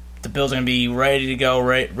 The Bills are going to be ready to go,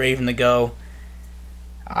 raving to go.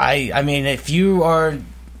 I mean, if you aren't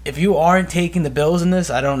taking the Bills in this,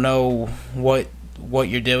 I don't know what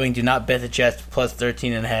you're doing. Do not bet the Jets plus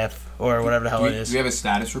 13.5 or whatever the hell it Do is. we have a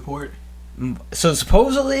status report? So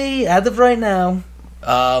supposedly, as of right now,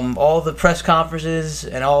 all the press conferences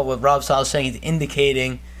and all what Rob Sala is saying is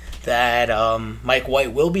indicating that Mike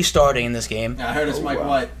White will be starting in this game. Yeah, I heard it's Mike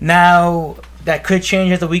White. Now, that could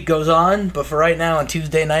change as the week goes on, but for right now, on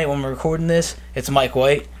Tuesday night when we're recording this, it's Mike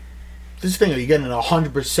White. This thing, are you getting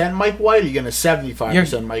 100% Mike White or are you getting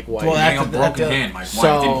 75% Mike White? Well, He's having a that's broken the- hand. Mike White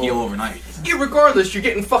So- didn't heal overnight. Irregardless, you're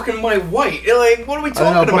getting fucking Mike White. Like, what are we I talking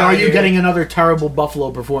don't know, but about are you here? getting another terrible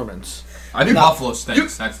Buffalo performance? I think No. Buffalo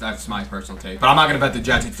stinks. That's my personal take. But I'm not going to bet the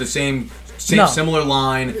Jets. It's the same No. similar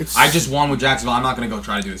line. It's- I just won with Jacksonville. I'm not going to go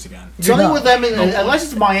try to do this again. Something not. with them, No. unless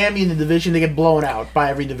it's Miami in the division, they get blown out by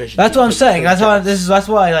every division. That's team. what I'm saying. That's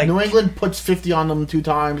why like New England puts 50 on them 2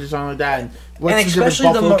 times or something like that. And what's And the difference? especially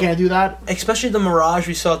the Buffalo Mo- can't do that. especially the mirage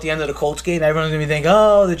we saw at the end of the Colts game. Everyone's gonna be thinking,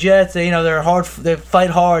 "Oh, the Jets, they're hard, they fight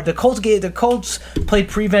hard." The Colts played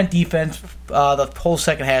prevent defense. The whole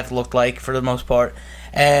second half looked like for the most part,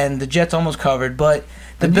 and the Jets almost covered. But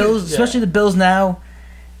the And Bills, yeah. especially the Bills now,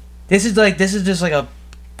 this is just like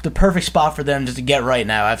the perfect spot for them just to get right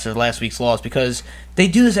now after last week's loss, because they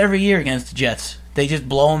do this every year against the Jets. They just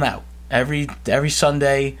blow them out every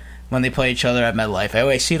Sunday when they play each other at MetLife.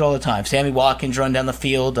 I see it all the time. Sammy Watkins running down the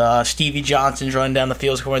field. Stevie Johnson's running down the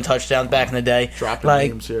field, scoring touchdowns back in the day. Dropping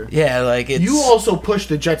like, names here. Yeah, like it's... You also push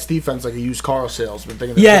the Jets defense like a used car salesman.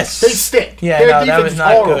 Thinking that Yes. they stink. Yeah, Their no, that defense was is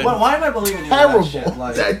not horrible. good. Why am I believing you? in that shit? Terrible.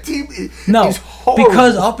 Like, That team No, is horrible.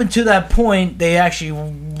 because up until that point, they actually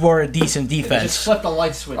were a decent just defense. flip the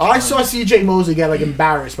light switch. I on. saw C.J. Mosley get like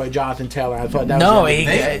embarrassed by Jonathan Taylor. I thought that No,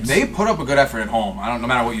 was They put up a good effort at home. No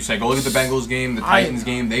matter what you say. Go look at the Bengals game, the Titans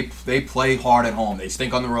game. They play hard at home. They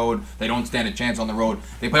stink on the road. They don't stand a chance on the road.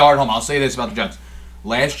 They play hard at home. I'll say this about the Jets.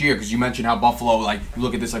 Last year, because you mentioned how Buffalo, like, you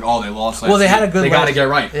look at this like, oh, they lost last Well, they year. had a good They got to last- get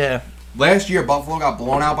right. Yeah. Last year, Buffalo got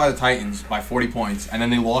blown out by the Titans by 40 points, and then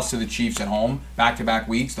they lost to the Chiefs at home back-to-back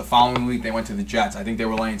weeks. The following week, they went to the Jets. I think they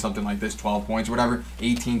were laying something like this, 12 points or whatever,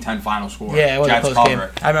 18-10 final score. Yeah, it was a Jets close cover. game.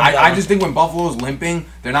 I remember that I one. just think when Buffalo's limping,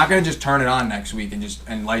 they're not going to just turn it on next week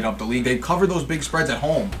and light up the league. They covered those big spreads at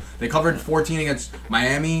home. They covered 14 against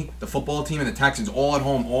Miami, the football team, and the Texans, all at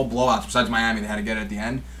home, all blowouts. Besides Miami, they had to get it at the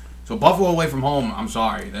end. So Buffalo away from home, I'm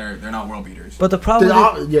sorry, they're not world beaters. But the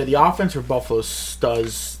problem the offense for Buffalo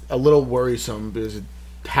does a little worrisome because it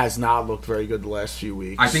has not looked very good the last few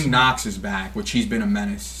weeks. I think Knox is back, which he's been a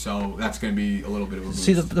menace, so that's going to be a little bit of a boost.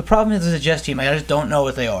 See, the problem is the Jets team, I just don't know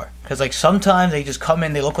what they are. Because, like, sometimes they just come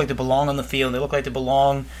in, they look like they belong on the field, they look like they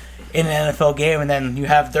belong in an NFL game, and then you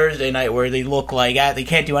have Thursday night where they look like they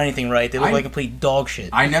can't do anything right. They look like complete dog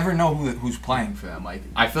shit. I never know who's playing for them. Like,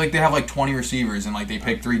 I feel like they have like 20 receivers, and like they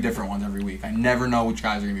pick 3 different ones every week. I never know which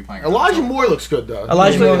guys are going to be playing. Elijah Moore looks good though.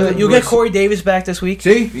 You'll get Corey Davis back this week.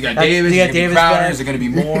 See, you got Davis, You you got got Davis Crowder, back. is it going to be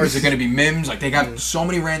Moore, is it going to be Mims? Like, they got so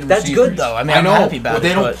many random That's receivers. good, though. I mean, I I'm know, happy about but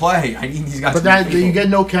they it, don't but- play. I need these guys But to that be you people. get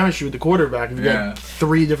no chemistry with the quarterback if you Yeah. get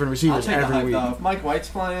 3 different I'll receivers take the every hype week. though. If Mike White's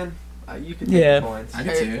playing, you can Yeah. take the points. I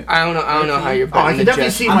can see it. I don't know how you're Oh, I betting can the definitely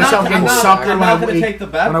Jets. see I'm myself not- getting I'm not- sucked I'm when not I gonna wake take the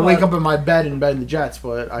bet, when I wake but- up in my bed and bet the Jets,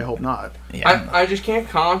 but I hope not. Yeah. I just can't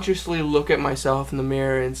consciously look at myself in the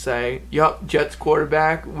mirror and say, "Yup, Jets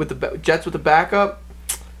quarterback with the Jets with the backup.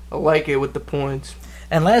 I like it with the points."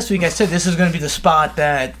 And last week I said this is going to be the spot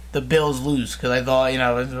that the Bills lose, because I thought,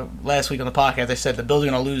 last week on the podcast I said the Bills are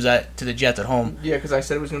going to lose to the Jets at home. Yeah, because I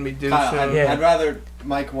said it was going to be Deuce. Kyle, Yeah. I'd rather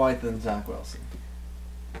Mike White than Zach Wilson.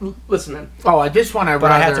 Listen, man. Oh, at this one, I'd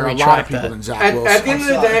But I have rather to a lot retract of people that. than Zach At Wilson. the end of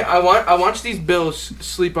the day, I watched these Bills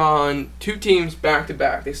sleep on 2 teams back to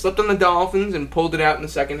back. They slept on the Dolphins and pulled it out in the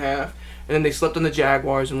second half, and then they slept on the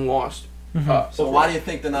Jaguars and lost. So why do you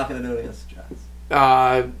think they're not going to do it against the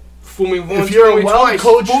Jets? Fool me once, if you're fool a me twice,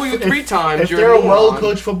 well-coached, fool you 3 times. if you're they're a moron.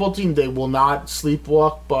 well-coached football team, they will not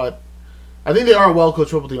sleepwalk. But I think they are a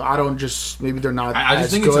well-coached football team. I don't just maybe they're not I just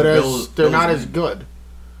as think it's good a as Bills- they're Bills not win. as good.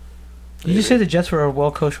 Did you say the Jets were a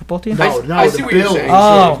well-coached football team? No, I the see what you're Bills. saying.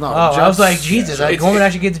 Oh, No, I was Jets- like, Jesus, I It's- want to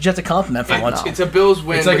actually give the Jets a compliment for once. It's a Bills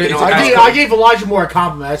win. It's like but a- they it's don't like have a- to- I gave Elijah Moore a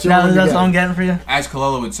compliment. That's the Now only that's one what I'm to get. getting for you? As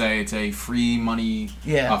Kalila would say, it's a free money,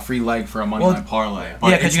 Yeah. free leg for a money Well, line parlay. yeah,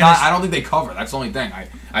 But 'cause it's you're not. gonna- I don't think they cover. That's the only thing.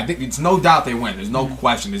 I think it's no doubt they win. There's no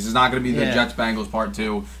question. This is not going to be the Yeah. Jets Bengals part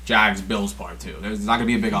 2, Jags Bills part 2. There's not going to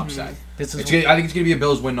be a big upset. This is I think it's going to be a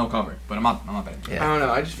Bills win no cover. But I'm not betting. Yeah. I don't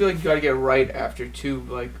know. I just feel like you got to get right after 2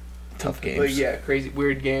 tough games. crazy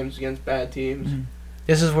weird games against bad teams.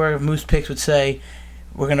 This is where Moose Picks would say,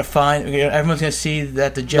 everyone's going to see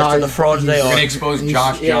that the Jets No, are the frauds they We're going to are. expose He's-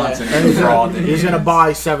 Josh yeah. Johnson And and he's the fraud. gonna, that he he's is. gonna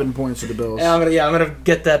buy 7 points to the Bills. And I'm gonna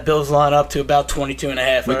get that Bills line up to about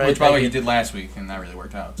 22.5. Which, all right? which by the way, he Thank you. did last week, and that really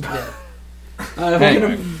worked out. So.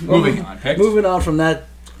 Anyway, Moving on. Picks? moving on from that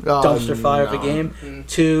Oh, dumpster fire of a no. game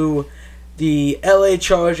to the LA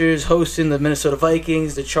Chargers hosting the Minnesota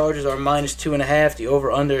Vikings. The Chargers are -2.5. The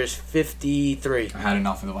over/under is 53. I had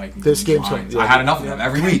enough of the Vikings. This and game's lines. yeah. I had enough of them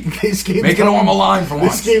every week. This game's Make it a coming- normal line for This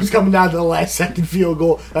once. game's coming down to the last second field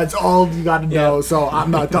goal. That's all you got to know. Yeah. So I'm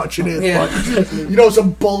not touching it. Yeah. But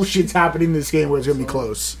some bullshit's happening in this game where it's gonna be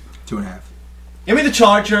close. 2.5. Give me the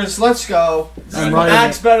Chargers. Let's go. I'm right.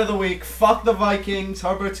 Max bet of the week. Fuck the Vikings.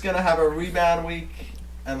 Herbert's going to have a rebound week.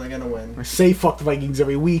 and they're gonna win. I say fuck the Vikings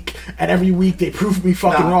every week, and every week they prove me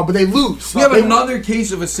fucking Nah. wrong, but they lose. We have They- another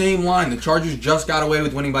case of a same line. The Chargers just got away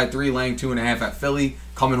with winning by 3, laying 2.5 at Philly,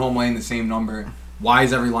 coming home laying the same number. Why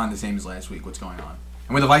is every line the same as last week? What's going on?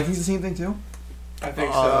 And were the Vikings the same thing too? I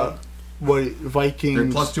think so. What Vikings?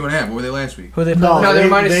 They're plus 2.5. What were they last week? Who they No, No, they were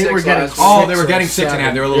minus they 6 were getting last Oh, week. they were getting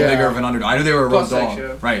 6.5. They were a little Yeah. bigger of an underdog. I knew they were a Plus road 6, dog.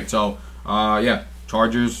 yeah. Right. So, yeah,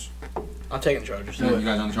 Chargers. I'm taking the Chargers. You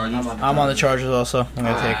guys on the Chargers? I'm on the Chargers also. I'm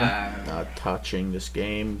gonna take them. Not touching this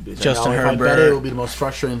game. Because Justin I know if I bet Herbert. it will be the most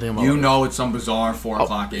frustrating thing. You know it's some bizarre 4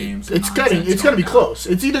 o'clock games. It's gonna be close.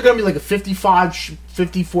 It's either gonna be like a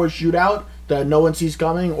 55-54 shootout that no one sees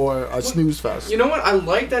coming, or a snooze fest. You know what? I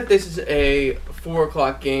like that this is a 4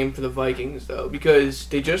 o'clock game for the Vikings, though, because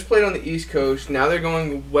they just played on the East Coast. Now they're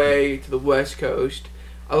going away to the West Coast.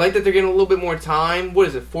 I like that they're getting a little bit more time. What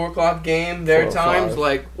is it, 4 o'clock game? Their 4 or time's 5.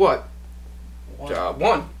 like, what?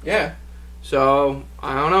 1. Yeah. So,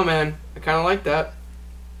 I don't know, man. I kind of like that.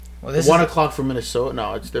 Well, this 1 is, o'clock for Minnesota.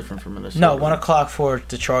 No, it's different for Minnesota. no 1 o'clock for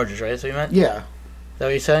the Chargers, right? That's what you meant? Is Yeah. that what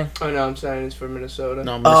you're saying? Oh, no, I'm saying it's for Minnesota.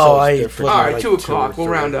 No, Oh, Minnesota's I- different. All right, Like 2 o'clock. or We'll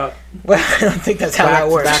 3. round up. Well, I don't think that's how that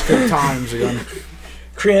works. Back to the times again.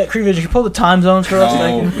 Creevage, you pull the time zones for us?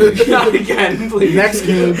 No. Thank you. Not again, please. Next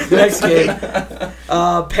game. Next game.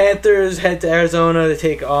 Panthers head to Arizona to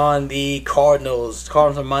take on the Cardinals.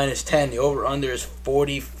 Cardinals are minus 10. The over-under is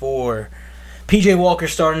 44. PJ Walker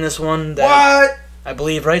starting this one. What? I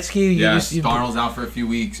believe, right, Ski? Yes, you- Darnold's out for a few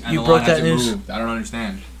weeks, and you the broke line that hasn't news? moved. I don't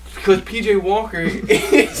understand. Because PJ Walker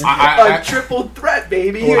is I- a triple threat,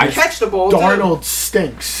 baby. He Well, can catch the ball. too. Darnold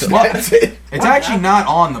stinks. Well, That's it. It's actually not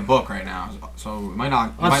on the book right now, so it might not.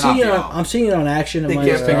 It I'm might seeing not it. be On, out. I'm seeing it on action. They on my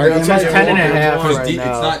can't figure Instagram. it out. It says 10.5 Because right it's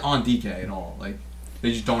now. not on DK at all. Like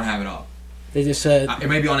they just don't have it up. They just said It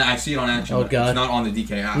may be on. I see it on action. Oh, but God. It's not on the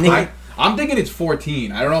DK app. Nick- I'm thinking it's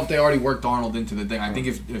 14. I don't know if they already worked Darnold into the thing. I think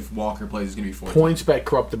if Walker plays, it's gonna be 14. PointsBet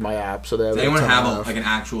corrupted my app, so they have Does anyone have 10.5. like an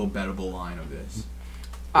actual bettable line of this?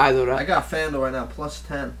 Either I way. got FanDuel right now, plus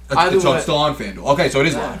 10. Either So way. it's still on FanDuel. Okay, so it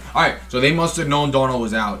is Yeah. live. All right, so they must have known Darnold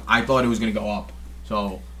was out. I thought it was gonna go up.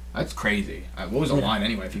 So that's crazy. What was the line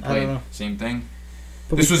anyway? If he I don't played, know. same thing.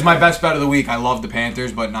 But This we- was my best bet of the week. I love the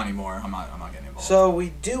Panthers, but not anymore. I'm not getting involved. So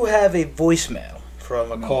we do have a voicemail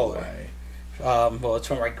from a No caller. way. Well, it's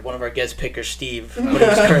from one of our guest pickers, Steve.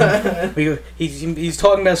 But he's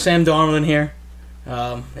talking about Sam Darnold in here.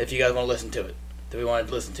 If you guys want to listen to it, do we want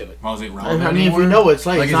to listen to it? Well, is it relevant I mean, if anymore? you know what it's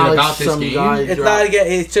like, Like, it's is not it like about this some game? guy. It's not again.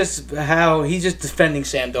 It's just how he's just defending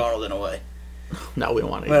Sam Darnold in a way. No, we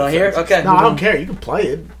don't want to. We don't hear it? Okay. No, I don't care. You can play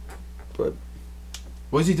it.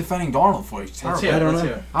 What is he defending Darnold for? He's terrible. Let's hear it. I don't Let's know.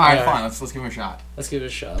 hear it. All right, Yeah. fine. Let's give him a shot. Let's give it a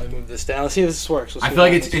shot. Let me move this down. Let's see if this works. Let's I see feel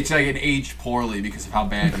what like happens. it's like it aged poorly because of how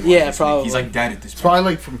bad he was. Yeah, this week. probably. He's like dead at this It's point.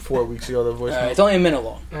 probably like from 4 weeks ago. The voice. It's only a minute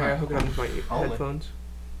long. Alright, hook it up with my Only. headphones.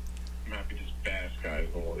 I'm happy this bass guy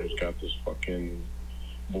is the one who's got this fucking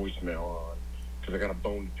voicemail on. Because I got a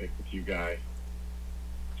bone to pick with you guy.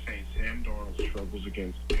 Saying Sam Darnold struggles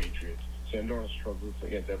against the Patriots. Sam Darnold struggles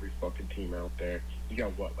against every fucking team out there. He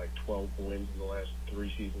got, what, like 12 wins in the last 3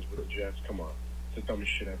 seasons with the Jets? Come on. It's the dumbest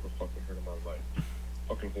shit I ever fucking heard in my life.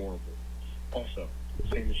 Fucking horrible. Also,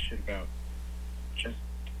 saying this shit about just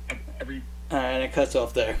every Alright, and it cuts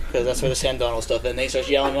off there because that's where the Sam Darnold stuff. And they start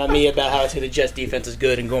yelling at me about how I say the Jets defense is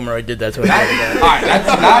good, and Gomer already did that. So All right,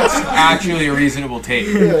 that's actually a reasonable take.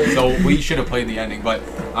 So we should have played the ending, but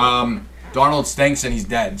Darnold stinks and he's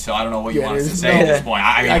dead. So I don't know what you Yeah, want us to there's say at no- this point.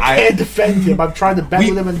 I mean, I can't defend him. I've tried to bet We-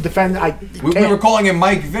 with him and defend. we were calling him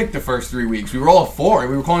Mike Vick the first 3 weeks. We were all for it.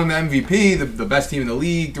 We were calling him the MVP, the best team in the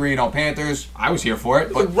league, 3-0 Panthers. I was here for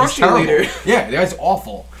it, but The he's rushing terrible. leader. Yeah, the guy's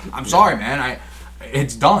awful. I'm sorry, man.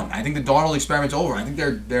 It's done. I think the Darnold experiment's over. I think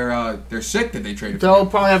they're sick that they traded. They'll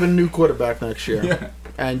probably have a new quarterback next year, Yeah.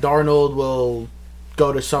 and Darnold will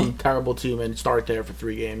go to some terrible team and start there for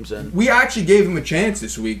 3 games. And We actually gave him a chance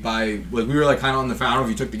this week by we were like kind of on the fence. I don't know if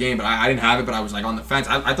you took the game, but I didn't have it. But I was like on the fence.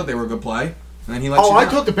 I thought they were a good play, and then he let you I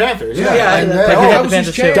down. took the Panthers. Yeah, Yeah, I and, think oh, he had that the was his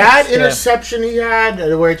Panthers chance. too. that Yeah. interception he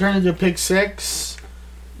had, where he turned into a pick 6,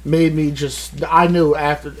 made me just. I knew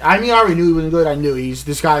after. I mean, I already knew he wasn't good. I knew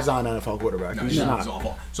this guy's not an NFL quarterback. No, He's he's not.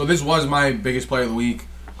 awful. So this was my biggest play of the week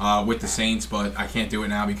with the Saints, but I can't do it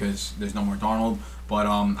now because there's no more Darnold. But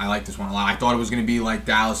I like this one a lot. I thought it was going to be like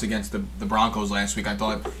Dallas against the Broncos last week. I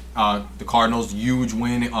thought the Cardinals, huge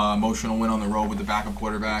win, emotional win on the road with the backup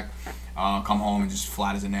quarterback, come home and just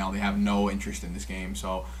flat as a nail. They have no interest in this game.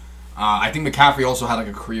 So I think McCaffrey also had like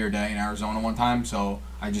a career day in Arizona one time. So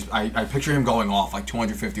I picture him going off like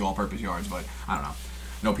 250 all-purpose yards. But I don't know.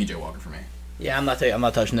 No PJ Walker for me. Yeah, I'm not touching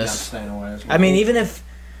Yeah, I'm this. staying away as well. I mean, even if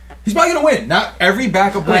He's probably gonna win. Not every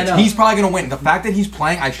backup I wins. know. He's probably gonna win. The fact that he's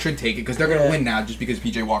playing, I should take it because they're gonna win now just because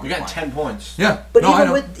PJ Walker's We got playing. 10 points. Yeah, But no, I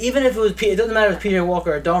know. even if it was, it doesn't matter if PJ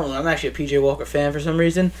Walker or Donald. I'm actually a PJ Walker fan for some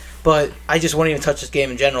reason, but I just won't even touch this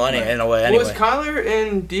game in general. In a way, anyway. Was Kyler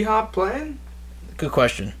and D-Hop playing? Good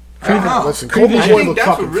question. I don't know. Listen, I Colby Boyd think looked that's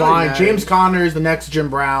what fucking really fine. matters. James Conner is the next Jim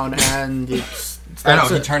Brown, and I know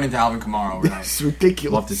he it. turned into Alvin Kamara overnight. It's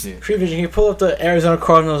ridiculous. Love to see it. Tree Vision, can you pull up the Arizona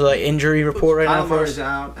Cardinals injury report right now Kyle for Murray's us?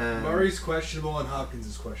 out. And Murray's questionable and Hopkins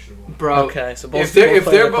is questionable. Bro, Okay, so both if they're both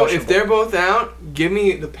players are both if questionable. they're both out, give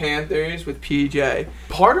me the Panthers with PJ.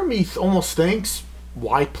 Part of me almost thinks,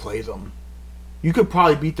 why play them? You could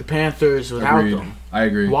probably beat the Panthers without Agreed. them. I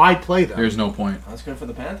agree. Why play them? There's no point. That's good for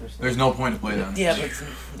the Panthers. There's no point to play them. Yeah, but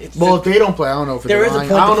it's Well, if they don't play, I don't know if There it's is a lying.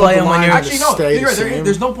 point I don't to know play if the them when line you're- is Actually, to no. stay the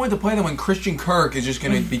There's same. no point to play them when Christian Kirk is just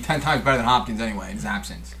going to be 10 times better than Hopkins anyway in his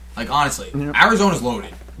absence. Like, honestly, Yep. Arizona's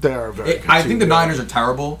loaded. They are very good I too, think the yeah. Niners are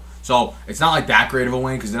terrible, so it's not like that great of a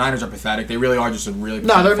win because the Niners are pathetic. They really are just a really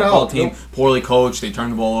No, pathetic they're football not. team, Nope. poorly coached. They turn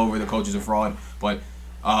the ball over. The coach is a fraud, but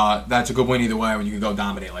that's a good win either way when you can go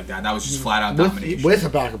dominate like that. That was just flat out domination. with a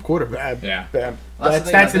backup quarterback. Yeah.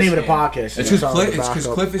 That's That's the the thing name of about the this podcast. It's because all Cliff, the backup.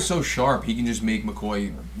 Cliff is so sharp. He can just make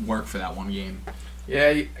McCoy work for that one game.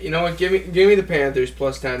 Yeah, you know what? Give me the Panthers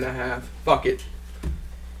plus 10.5. Fuck it.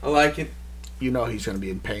 I like it. You know he's going to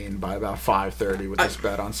be in pain by about 5:30 with this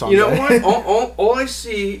bet on Sunday. You know what? all I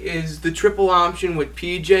see is the triple option with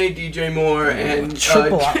PJ, DJ Moore, and the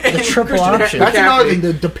triple Christian option. That's another McCaffrey.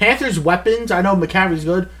 thing. The Panthers' weapons. I know McCaffrey's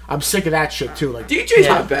good. I'm sick of that shit too. Like DJ's Yeah.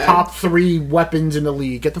 not bad. top 3 weapons in the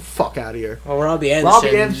league. Get the fuck out of here. Well, Robbie Anderson.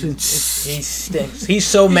 Robbie Anderson. He stinks. He's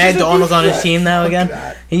so mad just a Donald's on his threat. team now again.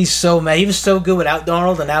 that. He's so mad. He was so good without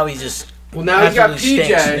Donald, and now he's just. Well, now he's got absolutely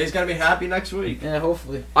PJ. stinks. He's going to be happy next week. Yeah,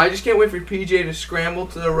 hopefully. I just can't wait for PJ to scramble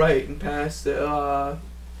to the right and pass the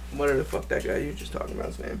whatever the fuck that guy you were just talking about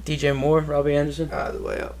his name. DJ Moore, Robbie Anderson. The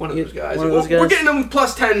way up. One of Yeah, those guys. one of those We're guys. getting them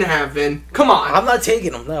plus 10.5, Vin. Come on. I'm not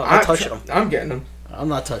taking him. No, I'm not touching him. I'm getting them. I'm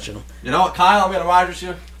not touching him. You know what, Kyle? I'm going to ride with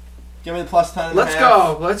you. Give me the plus 10 and a Let's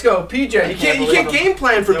half. go, PJ. You can't believe game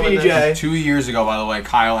plan for Deal with PJ. 2 years ago, by the way,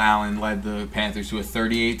 Kyle Allen led the Panthers to a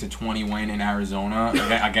 38-20 win in Arizona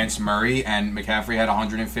against Murray, and McCaffrey had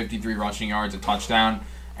 153 rushing yards, a touchdown,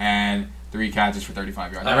 and 3 catches for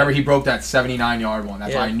 35 yards. I remember he broke that 79-yard one.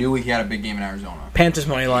 That's why I knew he had a big game in Arizona. Panthers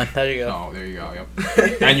money line. There you go. Oh, there you go.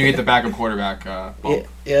 Yep. And you get the backup quarterback bump. Yeah,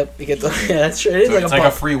 yep. You get the. Yeah, that's true. It is So like it's a like a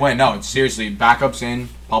bump. free win. No, it's seriously backups in,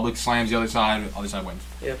 public slams the other side wins.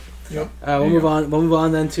 We'll move on. We'll move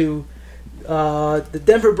on then to the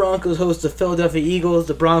Denver Broncos host the Philadelphia Eagles.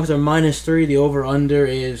 The Broncos are -3. The over/under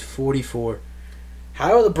is 44.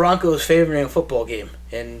 How are the Broncos favoring a football game?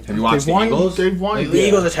 And Have you watched They've the won. Eagles? They've won. the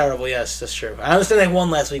Eagles are terrible. Yes, that's true. I understand they won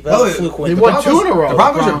last week, but that was a fluke win. They The won Broncos- 2 in a row. The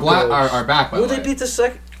Broncos are, Broncos. are back, by Who the did way. they beat the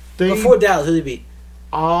second? They, Before Dallas, who did they beat?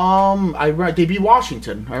 they beat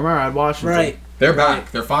Washington. I remember I had Washington. Right. They're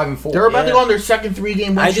back. They're 5-4. They're about to Yeah. go on their second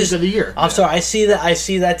 3-game win I streak just- of the year. I'm sorry. I see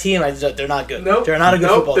that team. They're not good. Nope. They're not a good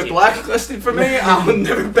nope, football they're team. blacklisted for me. I'll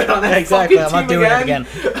never bet on that Exactly. fucking I'm not team doing it again.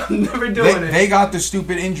 I'm never doing it. They got the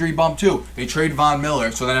stupid injury bump too. They trade Von Miller,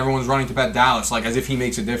 so then everyone's running to bet Dallas, like as if he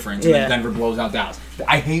makes a difference, and Yeah. then Denver blows out Dallas.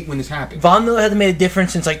 I hate when this happens. Von Miller hasn't made a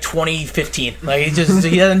difference since like 2015. Like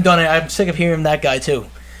he hasn't done it. I'm sick of hearing that guy too.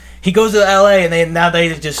 He goes to LA and they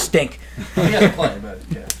just stink. He has to play, but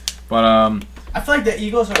yeah. But I feel like the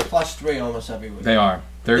Eagles are a +3 almost every week. they are.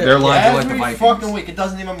 Their lines are like the Every Vikings. fucking week, it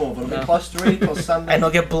doesn't even move. It'll be +3 till Sunday. And they'll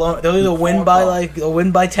get blown. They'll either win by they'll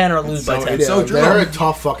win by 10 or lose by 10. it's so true. They're a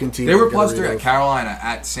tough fucking team. They were to get rid +3 at of. Carolina,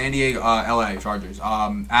 at San Diego, LA Chargers,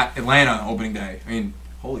 at Atlanta opening day. I mean,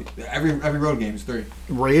 holy, every road game is 3.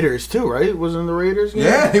 Raiders too, right? Wasn't the Raiders? game?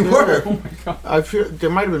 Yeah, they were. Oh my god. I feel there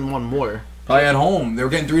might have been one more. Probably at home. They were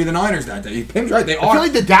getting 3 of the Niners that day. Pim's right. They I feel are.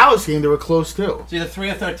 like the Dallas game they were close too. It's either 3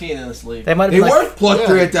 or 13 in this league. They might have They been were like.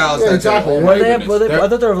 +3 Yeah. at Dallas. Yeah, that day. exactly. Oh Were my They, goodness. I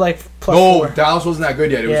thought they were like No, +4. Dallas wasn't that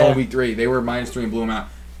good yet. It was Yeah. only week 3. They were -3 and blew them out.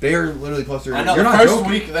 They are literally +3. I know You're the not first joking.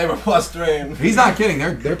 week they were +3. He's not kidding.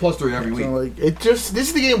 They're +3 every week. So like this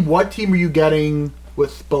is the game. What team are you getting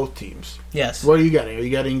with both teams? Yes. What are you getting? Are you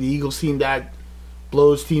getting the Eagles team that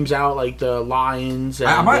blows teams out like the Lions and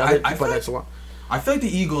I the feel other? That's a lot. I feel like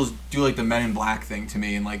the Eagles do like the Men in Black thing to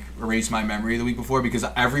me and like erase my memory the week before because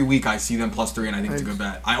every week I see them +3 and I think it's a good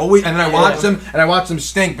bet. I always and then I watch them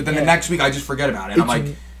stink, but then the next week I just forget about it. And I'm like,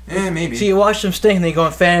 maybe. So you watch them stink and then you go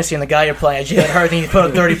in fantasy and the guy you're playing, you get hurt and you put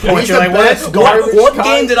up 30 points. He's You're the like, best what garbage guy.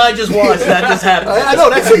 game did I just watch that just happened? I know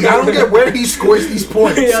that's it. I don't get where he scores these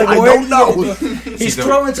points. Yeah, I where- don't know. He's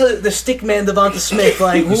throwing to the stick man Devonta Smith.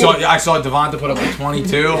 Like, who, I saw Devonta put up like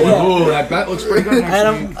 22. I'm like, ooh, that bet looks pretty good.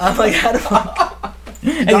 and I'm like, how do I?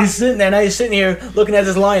 And he's sitting there, now he's sitting here looking at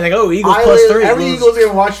this line like, oh, Eagles Every +3. Eagles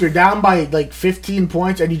game watch, they're down by like 15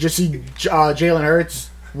 points, and you just see Jalen Hurts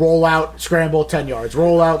roll out, scramble 10 yards.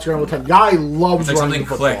 Roll out, scramble 10. Guy loves It's like running something the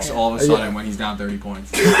football. clicks all of a sudden when he's down 30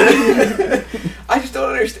 points. I just don't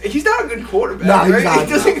understand. He's not a good quarterback, No, he's right? not,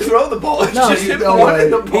 He doesn't throw the ball. It's No, just he's him no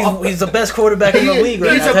running way. the ball. He's the best quarterback in the league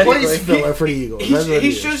right He's now. a technically. place filler for the Eagles. That's what he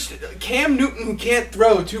He's is. just Cam Newton who can't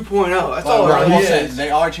throw 2.0. That's Well, all I it will is. say, they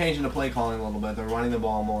are changing the play calling a little bit. They're running the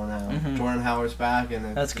ball more now. Mm-hmm. Jordan Howard's back,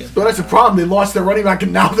 and That's good. But that's the problem. They lost their running back,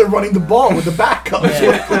 and now they're running the ball with the backup. It's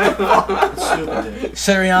stupid, dude.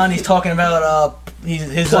 Sirianni's talking about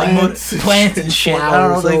his Plants. like plants and shit. I don't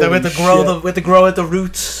know, Flowers, like they have to grow holy we have to grow at the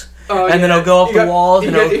roots, Oh, and then yeah. he'll go up You the got- walls. You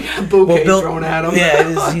And got, you got bouquet thrown at him.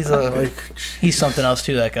 Yeah, he's something else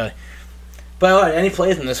too. That guy. But all right, any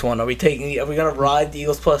plays in this one? Are we gonna ride the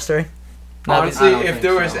Eagles +3? Honestly, I don't if think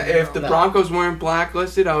there was so. if the No. Broncos weren't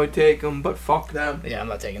blacklisted, I would take them. But fuck them. Yeah, I'm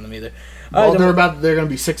not taking them either. Well, All right, they're going to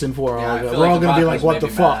be 6-4. Yeah, I feel We're all the going to be like, Broncos what may the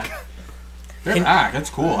be fuck? back. They're back. That's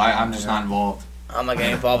cool. I'm just not involved. I'm not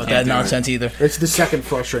getting involved with Can't that do it. nonsense either. It's the second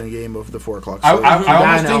frustrating game of the 4 o'clock. I slate. almost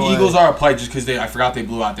That think LA. Eagles are a play just because I forgot they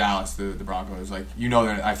blew out Dallas, the Broncos. Like,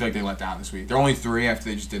 I feel like they let down this week. They're only 3 after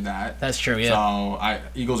they just did that. That's true. Yeah. So,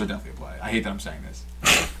 Eagles are definitely a play. I hate that I'm saying this.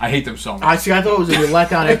 I hate them so much. I thought it was a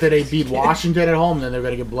letdown after they beat Washington at home. Then they're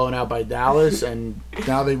going to get blown out by Dallas, and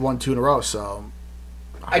now they won 2 in a row. So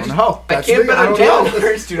I don't know. I That's can't me. bet I on don't know. Jalen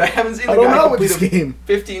Hurts, dude. I haven't seen I the don't guy know with complete this a game.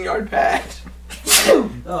 15-yard pass.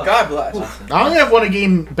 God bless. I only have won a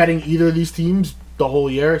game betting either of these teams the whole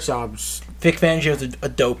year, so I'm just, Vic Fangio's a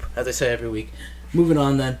dope, as I say every week. Moving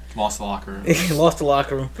on then. Lost the locker room. He lost the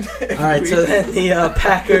locker room. All right, so then the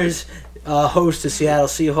Packers host the Seattle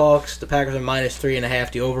Seahawks. The Packers are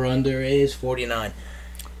 -3.5. The over/under is 49.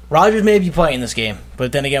 Rodgers may be playing this game,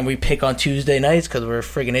 but then again, we pick on Tuesday nights because we're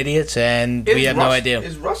friggin' idiots and we have no idea.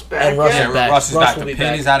 Is Russ back? And Russ yet? is back. Russ is Russ back. will The be pin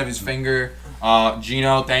back. is out of his finger.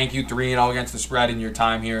 Gino, thank you. 3-0 against the spread in your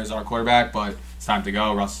time here as our quarterback, but it's time to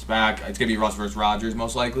go. Russ is back. It's going to be Russ versus Rodgers,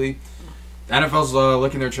 most likely. The NFL's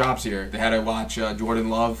licking their chops here. They had to watch Jordan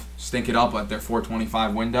Love stink it up at their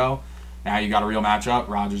 4:25 window. Now you got a real matchup.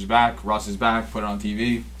 Rodgers is back. Russ is back. Put it on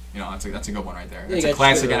TV. You know, that's a good one right there. Yeah, It's you a got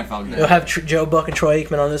classic you. NFL game. You'll have Joe Buck and Troy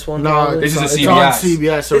Aikman on this one. no. probably. This is a it's CBS. on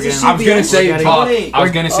CBS. So This is again, I was going to say we're Buck. getting- I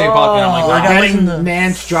was going to say Buck, and I'm like, Oh, We're I nah. got getting the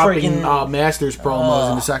Nance dropping friggin- Masters promos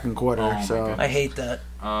in the second quarter. Oh my so God. I hate that.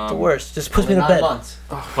 Um, The worst. Just puts me to 9 bed. months.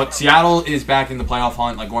 But Seattle is back in the playoff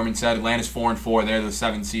hunt, like Gorman said. Atlanta's 4-4. They're the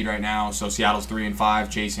 7th seed right now. So Seattle's 3-5,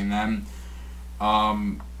 chasing them.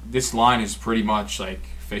 This line is pretty much like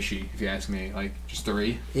fishy, if you ask me. Like just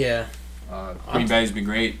 3. Yeah. Green Bay's been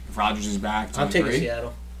great. If Rodgers is back, it's I'm only taking 3.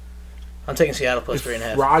 Seattle. I'm taking Seattle plus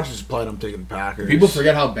 3.5. Rodgers is playing. I'm taking the Packers. People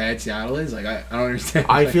forget how bad Seattle is. Like I don't understand.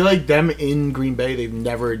 I feel like them in Green Bay, they've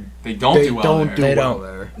never. they don't they do well don't there. do They well don't.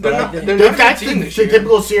 there. They're not If a good that's team the this year.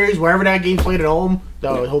 typical series, wherever that game's played at home,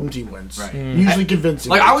 the home team wins. Right. Usually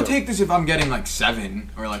convincing. Like I would So take this if I'm getting like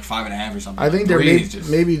 7 or like 5.5 or something. I think they're 3 is just,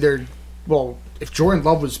 maybe they're. Well, if Jordan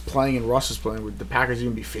Love was playing and Russ is playing, would the Packers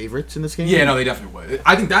even be favorites in this game? Yeah, no, they definitely would.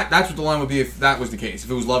 I think that's what the line would be if that was the case.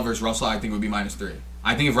 If it was Love versus Russell, I think it would be -3.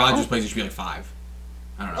 I think if Rodgers plays, it should be like 5.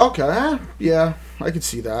 I don't know. Okay, yeah, I could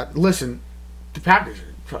see that. Listen, the Packers.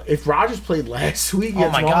 If Rodgers played last week, Oh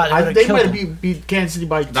against my Mahomes, God, they would've they killed might have him. beat Kansas City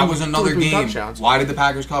by That was two another or three game. touchdowns. Why did the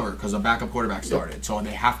Packers cover? Because a backup quarterback started. So they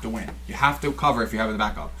have to win. You have to cover if you have the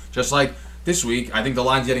backup. Just like this week, I think the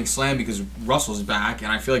line's getting slammed because Russell's back,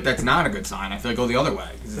 and I feel like that's not a good sign. I feel like go the other way.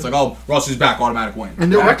 'Cause it's like, oh, Russell's back, automatic win.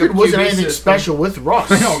 And their Backup record wasn't QB anything system. special with Russ.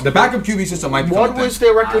 No, the backup QB system might be What was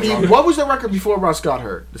their record? I don't know. What was their record before Russ got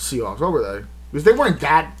hurt? The Seahawks. What were they? Because they weren't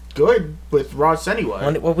that good with Russ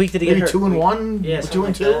anyway. What week did he get Maybe hurt? 2-1, Yeah, 2-2, something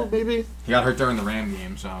like that. maybe. He got hurt during the Ram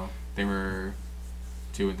game, so they were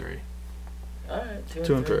 2-3. Alright,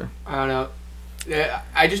 2-3. I don't know. Yeah,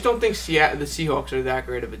 I just don't think the Seahawks are that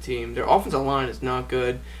great of a team. Their offensive line is not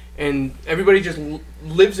good, and everybody just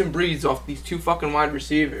lives and breathes off these 2 fucking wide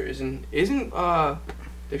receivers. And isn't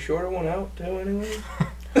the shorter one out too anyway?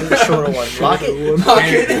 The shorter one.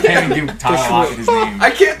 Lockett. Can't even give Tyler Lockett his name. I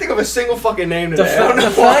can't think of a single fucking name The, today. I don't know the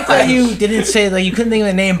fact why. that you didn't say that you couldn't think of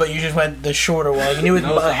the name, but you just went the shorter one. You knew his,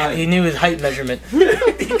 No, it's the height. you knew his height measurement.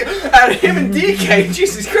 Out of him and DK,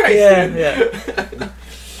 Jesus Christ. Yeah, dude. yeah.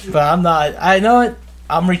 But I'm not. I know it.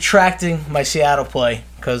 I'm retracting my Seattle play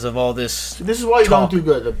because of all this. This is why you Talk. don't do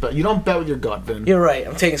good. But you don't bet with your gut, Vin. You're right.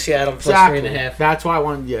 I'm taking Seattle plus Exactly. 3.5. That's why I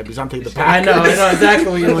wanted. Yeah, because I'm taking the I Packers. know exactly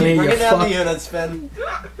what you want to Bring hear. it down Fuck. the units, Finn.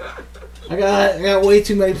 I got way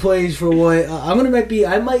too many plays for what I'm gonna might be.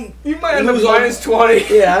 I might. You might end up lose all- minus 20.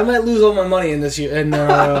 Yeah, I might lose all my money in this year. And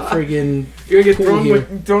friggin' You're gonna get Pool here.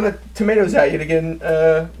 thrown tomatoes at you to get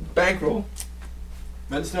bankroll.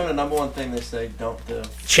 Men's doing the number one thing they say don't do.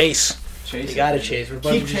 chase. Chase. You gotta it, chase. We're, a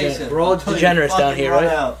Keep bunch of chasing. we're all Until you degenerates down fucking here, run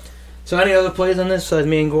right? out. So any other plays on this besides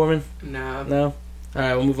me and Gorman? Nah. No. All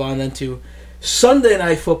right, we'll move on then to Sunday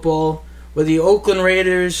Night Football, where the Oakland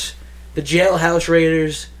Raiders, the Jailhouse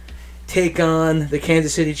Raiders, take on the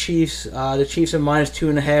Kansas City Chiefs. The Chiefs are minus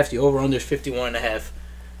 2.5. The over/under is 51.5.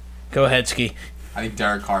 Go ahead, Ski. I think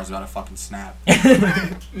Derek Carr is about to fucking snap.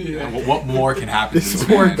 Yeah. What more can happen? This to this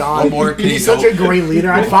poor man? guy. What more can He's he such go? a great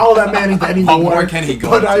leader. I'd follow that man into any What war. more can he go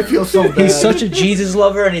But I to? feel so bad. He's such a Jesus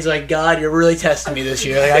lover, and he's like, God, you're really testing me this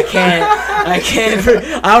year. Like I can't.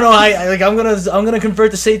 I don't know. I'm gonna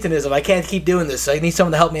convert to Satanism. I can't keep doing this. I need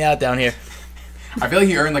someone to help me out down here. I feel like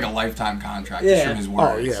he earned like a lifetime contract just Yeah. from his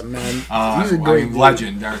words. Oh yeah, man. I He's a great mean,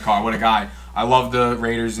 legend, Derek Carr. What a guy. I love the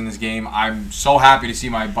Raiders in this game. I'm so happy to see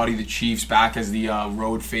my buddy the Chiefs back as the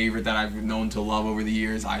road favorite that I've known to love over the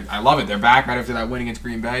years. I love it. They're back right after that win against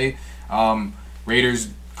Green Bay. Raiders,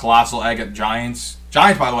 colossal egg at Giants.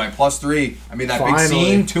 Giants, by the way, +3. I mean, that big Finally.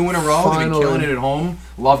 scene, 2 in a row. They've been Finally. killing it at home.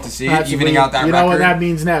 Love to see it, That's evening weird. out that you record. know what that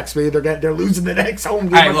means next? Maybe they're losing the next home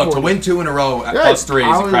game. Hey, look, to unfortunately. win 2 in a row at Yeah,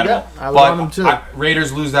 +3 is incredible. I want them too.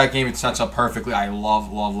 Raiders lose that game, it sets up perfectly. I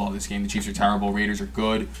love this game. The Chiefs are terrible. Raiders are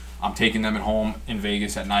good. I'm taking them at home in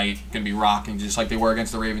Vegas at night. Going to be rocking just like they were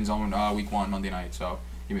against the Ravens on week 1 Monday night. So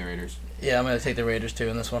give me the Raiders. Yeah, I'm gonna take the Raiders too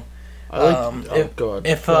in this one. I like. God.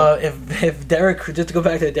 If Derek, just to go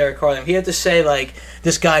back to the Derek Carr thing, if he had to say like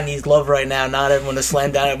this guy needs love right now, not everyone to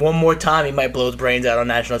slam down one more time, he might blow his brains out on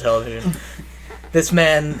national television. This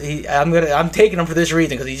man, I'm taking him for this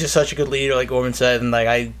reason because he's just such a good leader, like Gorman said, and like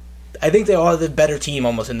I think they are the better team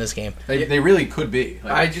almost in this game. They really could be.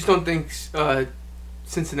 Like, I just don't think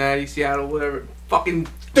Cincinnati, Seattle, whatever. Fucking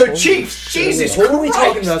the Chiefs. Jesus Who are we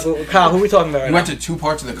Christ. talking about, Kyle? Who are we talking about right we now? went to 2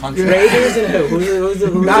 parts of the country. Raiders and who? Who's the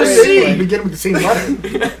Not Raiders C. playing? Begin with the same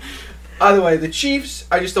letter. Either way, the Chiefs,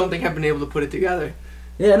 I just don't think have been able to put it together.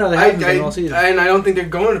 Yeah, no, they haven't been all season. And I don't think they're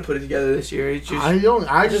going to put it together this year. It's just I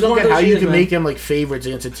just don't one of get how those you years, can man. make them like favorites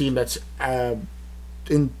against a team that's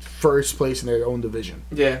in first place in their own division.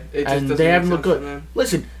 yeah. It just And doesn't they make haven't looked sense for good. them.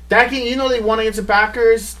 Listen, that game, they won against the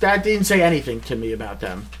Packers. That didn't say anything to me about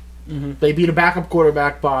them. Mm-hmm. They beat a backup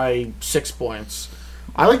quarterback by 6 points.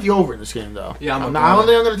 I like the over in this game, though. Yeah, I don't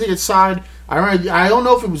think I'm going to take its side. I don't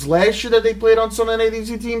know if it was last year that they played on Sunday Night these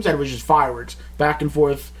two teams, and it was just fireworks back and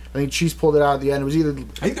forth. I think Chiefs pulled it out at the end. It was either I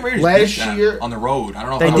think the Raiders last beat them year on the road. I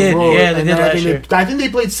don't know They if did, road, yeah, they and did then I last think year. I think they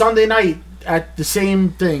played Sunday night at the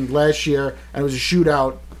same thing last year, and it was a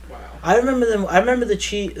shootout. I remember them. I remember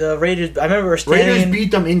the Raiders. I remember we're standing. Raiders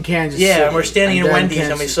beat them in Kansas City. Yeah, and we're standing in then Wendy's,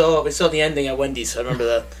 Kansas and we saw the ending at Wendy's. I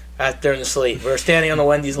remember that during the slate. We were standing on the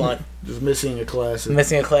Wendy's line, just missing a classic.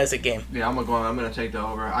 missing a classic game. Yeah, I'm gonna take the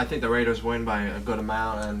over. I think the Raiders win by a good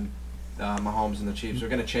amount, and Mahomes and the Chiefs are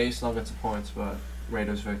gonna chase. They'll get some points, but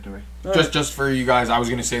Raiders victory. Just for you guys, I was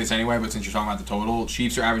going to say this anyway, but since you're talking about the total,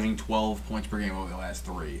 Chiefs are averaging 12 points per game over the last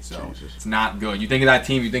 3, so it's not good. You think of that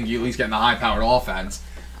team, you think you at least getting the high-powered offense.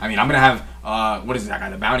 I mean, I'm going to have, what is that guy,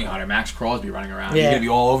 the bounty hunter, Max Crosby running around. He's Yeah. going to be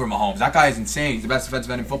all over Mahomes. That guy is insane. He's the best defensive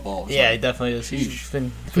end in football. So. Yeah, he definitely is. Huge.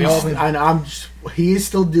 And he is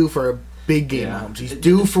still due for a big game. Yeah. Mahomes. He's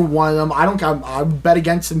due for one of them. I bet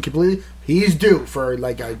against him completely. He is due for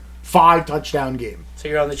like a 5-touchdown game. So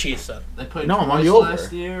you're on the Chiefs then. They played No, I'm on twice the over.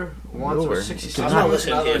 last year. Once Over. was 66. I'm not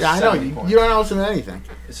listening to you. Yeah, I know you don't listen to anything.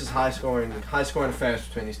 This is high scoring affairs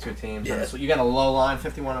between these two teams. Yeah. So you got a low line,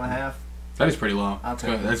 51.5. That is pretty low. I'll It's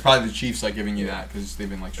take good. it. That's probably the Chiefs like giving you that because they've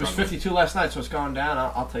been like It was struggling. 52 last night, so it's going down.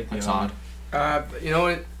 I'll take the That's over. odd. You know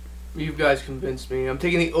what? You guys convinced me. I'm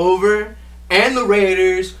taking the over and the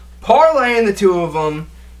Raiders, parlaying the two of them.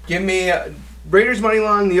 Give me Raiders money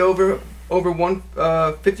line, the over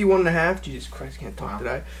 51.5. Jesus Christ, can't talk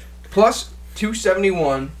today. Plus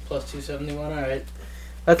 271. Plus 271. All right.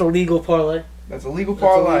 That's a legal parlay. That's a legal That's a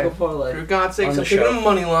parlay. legal parlay. For God's sakes, On the I'm taking show. the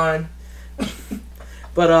money line.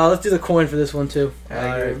 But let's do the coin for this one too. I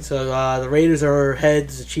agree. Alright, so the Raiders are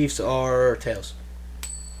heads, the Chiefs are tails.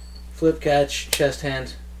 Flip, catch, chest,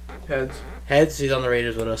 hand. Heads. Heads, he's on the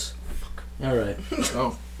Raiders with us. Alright,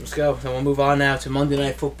 Oh, let's go. Then we'll move on now to Monday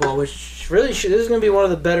Night Football, which really this is going to be one of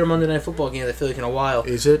the better Monday Night Football games I feel like in a while.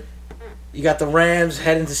 Is it? You got the Rams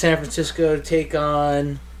heading to San Francisco to take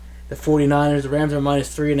on the 49ers. The Rams are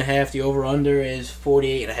minus 3.5. The over-under is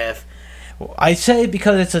 48.5. I say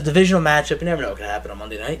because it's a divisional matchup, you never know what can happen on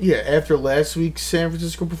Monday night. Yeah. After last week's San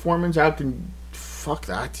Francisco performance, how can fuck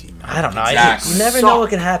that team? Man. I don't know. Exactly. You never know what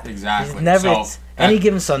can happen. exactly. It's never. So, Any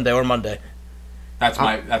given Sunday or Monday. That's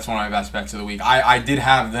one of my best bets of the week. I did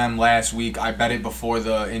have them last week. I bet it before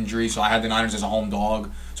the injury, so I had the Niners as a home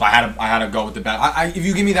dog. So I had to go with the bet. If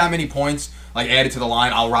you give me that many points, like add it to the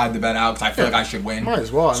line, I'll ride the bet out because I feel like I should win. Might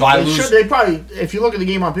as well. So they probably, if you look at the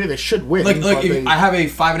game on paper, they should win. I have a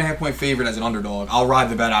 5.5 point favorite as an underdog. I'll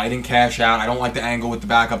ride the bet out. I didn't cash out. I don't like the angle with the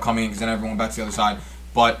backup coming in because then everyone bets the other side.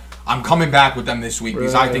 But I'm coming back with them this week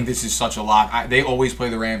because I think this is such a lock. They always play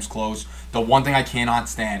the Rams close. The one thing I cannot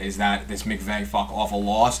stand is that this McVay fuck off a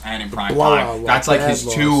loss and in prime time. That's like his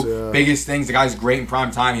two biggest things. The guy's great in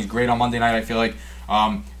prime time. He's great on Monday night. I feel like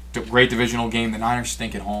great divisional game. The Niners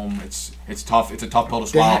stink at home. It's tough. It's a tough pill to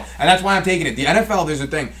swallow, and that's why I'm taking it. The NFL, there's a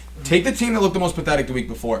thing. Take the team that looked the most pathetic the week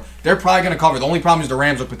before. They're probably going to cover. The only problem is the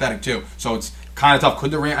Rams look pathetic too. So it's kind of tough.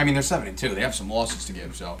 Could the Rams? I mean, they're 7-2. They have some losses to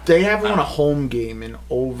give. So they haven't won a home game in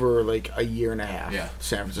over like a year and a half. Yeah,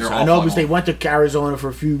 San Francisco. I know because they went to Arizona for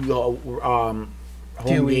a few home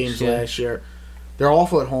games last year. They're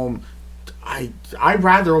awful at home. I'd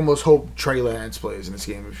rather almost hope Trey Lance plays in this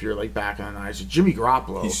game if you're like back on the Niners. Jimmy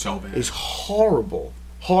Garoppolo, he's so bad. Is horrible,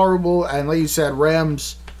 and like you said,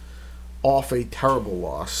 Rams off a terrible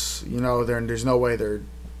loss. You know, there's no way they're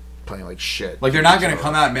playing like shit. Like they're not going to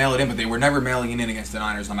come out and mail it in, but they were never mailing it in against the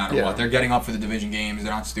Niners no matter what. They're getting up for the division games.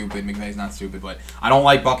 They're not stupid. McVay's not stupid, but I don't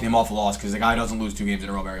like bucking him off a loss because the guy doesn't lose 2 games in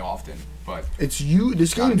a row very often. But it's you.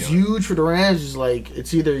 This game's huge for the Rams. Is like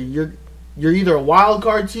it's either you're either a wild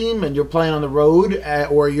card team and you're playing on the road,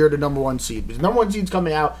 or you're the number 1 seed. Because number 1 seed's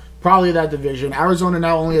coming out probably that division. Arizona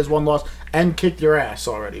now only has 1 loss and kicked your ass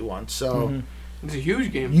already once. So it's a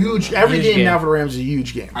huge game. Every game now for the Rams is a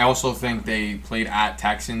huge game. I also think they played at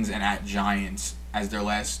Texans and at Giants as their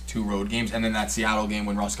last 2 road games, and then that Seattle game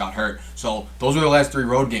when Russ got hurt. So those were their last 3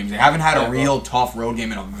 road games. They haven't had a real tough road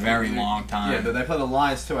game in a very long time. Yeah, they played the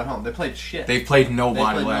Lions too at home. They played shit. They've played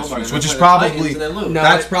nobody last week, which is probably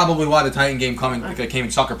that's probably why the Titan game came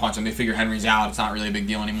in sucker punch them. They figure Henry's out. It's not really a big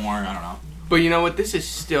deal anymore. I don't know. But you know what? This is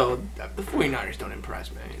still the 49ers don't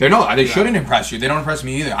impress me. They shouldn't impress you. They don't impress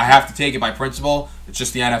me either. I have to take it by principle. It's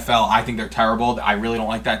just the NFL. I think they're terrible. I really don't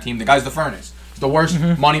like that team. The guy's the furnace. The worst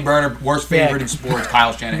money burner, worst favorite in sports,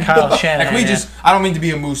 Kyle Shanahan. Can we just? I don't mean to be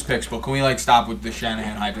a Moose picks, but can we stop with the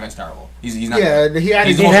Shanahan hype? That's terrible. He's not. Yeah,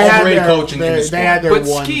 he's the most overrated coach in the sport.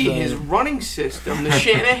 But his running system, the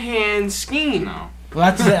Shanahan scheme. No.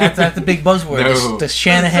 Well, that's the big buzzword. No. The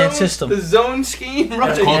Shanahan system. The zone scheme.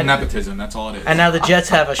 It's called nepotism. That's all it is. And now the Jets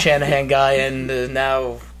have a Shanahan guy, and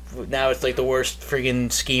now it's like the worst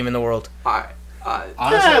friggin' scheme in the world.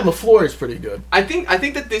 LaFleur is pretty good. I think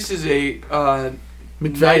that this is a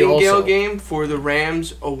Nightingale also. Game for the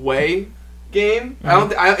Rams away game.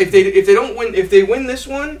 If they win this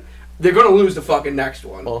one, they're gonna lose the fucking next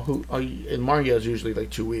one. Well, in Mario's usually like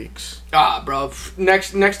 2 weeks. Bro,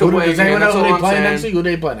 next away game. That's all I'm saying. Next week? Who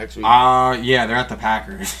they play next week? Yeah, they're at the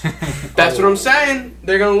Packers. That's what I'm saying.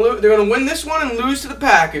 They're gonna win this one and lose to the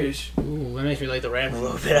Packers. Ooh, that makes me like the Rams a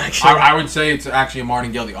little bit. Actually, I would say it's actually a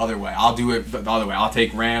martingale the other way. I'll do it the other way. I'll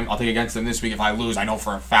take against them this week. If I lose, I know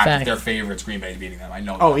for a fact if they're favorites, Green Bay's beating them. I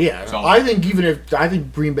know. Oh that. yeah. So, I think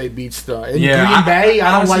Green Bay beats the Green Bay.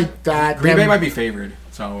 I don't like that. Green Bay might be favored.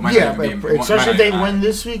 So it might especially if they win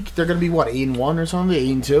this week, they're going to be 8-1 or something,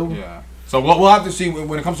 8-2. Yeah. So we'll have to see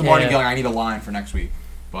when it comes to martingale. I need a line for next week.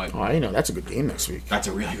 But that's a good game next week. That's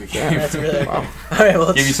a really good game. That's really wow. All right,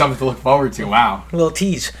 well, give you something to look forward to. Wow. A little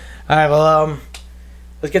tease. All right, well,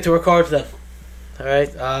 let's get to our cards then. All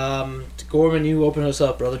right, Gorman, you open us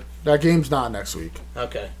up, brother. That game's not next week.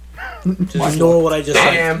 Okay. Just ignore what I just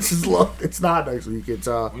said. It's not next week.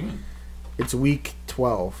 It's week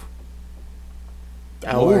 12.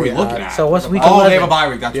 What were we looking at? So what's week 11? They have a bye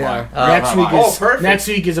week. That's why. Next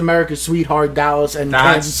week is America's Sweetheart, Dallas, and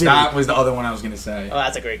Kansas City. That was the other one I was going to say. Oh,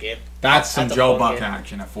 that's a great game. That's some Joe Buck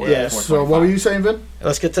action at 4. Yeah. So what were you saying, Vin?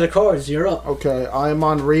 Let's get to the cards. You're up. Okay, I'm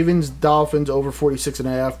on Ravens, Dolphins over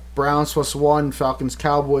 46.5, Browns +1, Falcons,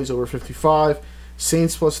 Cowboys over 55,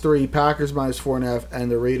 Saints +3, Packers -4.5, and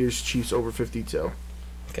the Raiders, Chiefs over 52.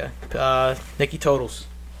 Okay. Nikki totals.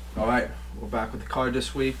 All right, we're back with the card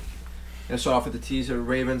this week. Gonna start off with the teaser.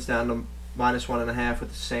 Ravens down to -1.5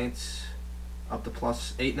 with the Saints up to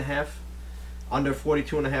 +8.5. Under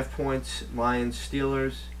 42.5 points. Lions,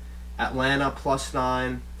 Steelers. Atlanta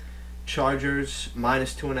 +9. Chargers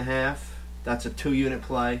 -2.5. That's a 2-unit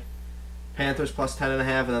play. Panthers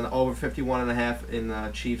 +10.5, and then over 51.5 in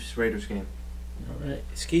the Chiefs Raiders game. All right,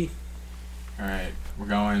 Ski. All right, we're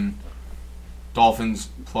going Dolphins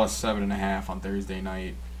 +7.5 on Thursday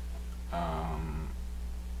night.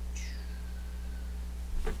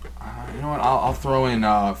 You know what? I'll throw in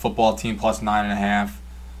football team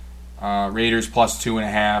 +9.5. Raiders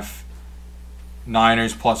 +2.5.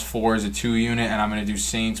 Niners +4 is a 2 unit, and I'm going to do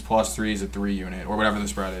Saints +3 is a 3 unit, or whatever the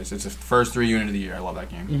spread is. It's the first 3 unit of the year. I love that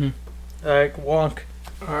game. Mm-hmm. All right, Wonk.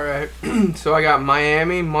 All right. So I got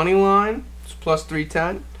Miami money line. It's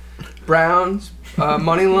 +310. Browns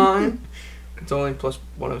money line. It's only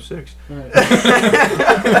 +106.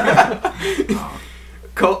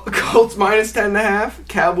 Colts -10.5.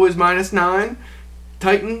 Cowboys -9.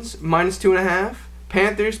 Titans -2.5.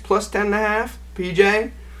 Panthers +10.5.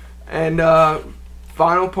 PJ. And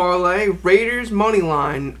final parlay, Raiders money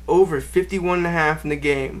line over 51.5 in the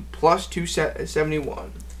game,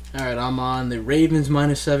 +271. All right, I'm on the Ravens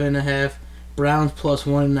 -7.5, Browns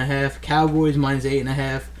 +1.5, Cowboys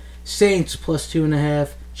 -8.5, Saints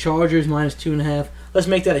 +2.5, Chargers -2.5. Let's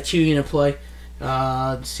make that a 2 unit play.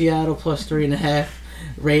 Seattle +3.5,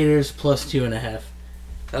 Raiders +2.5.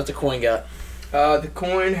 That's the coin got. The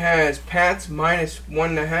coin has Pats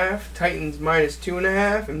 -1.5, Titans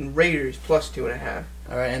 -2.5, and Raiders +2.5.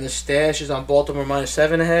 All right, and the stash is on Baltimore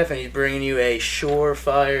 -7.5, and he's bringing you a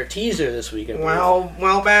surefire teaser this week.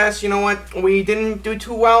 Well, Bass, you know what? We didn't do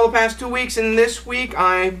too well the past 2 weeks, and this week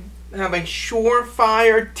I have a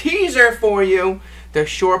surefire teaser for you. The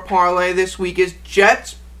shore parlay this week is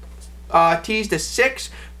Jets teased to 6.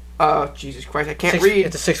 Jesus Christ, I can't read.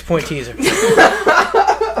 It's a 6-point teaser.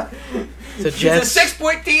 So It's Jets. a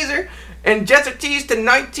 6-point teaser, and Jets are teased to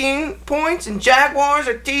 19 points, and Jaguars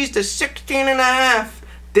are teased to 16.5.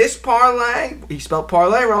 This parlay, he spelled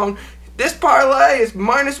parlay wrong. This parlay is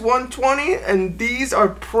 -120, and these are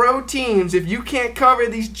pro teams. If you can't cover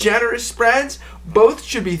these generous spreads, both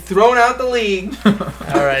should be thrown out the league.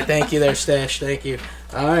 All right, thank you there, Stash. Thank you.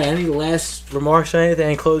 All right, any last remarks or anything?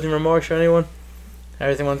 Any closing remarks for anyone?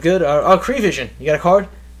 Everything's good? Oh, Creevision. You got a card?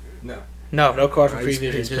 No. No card for He's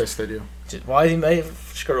Creevision. pissed at you. Why is he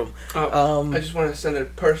screw him? I just want to send a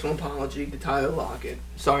personal apology to Tyler Lockett.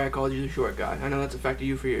 Sorry I called you the short guy. I know that's affected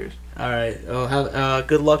you for years. All right. Have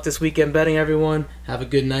good luck this weekend betting, everyone. Have a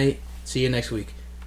good night. See you next week.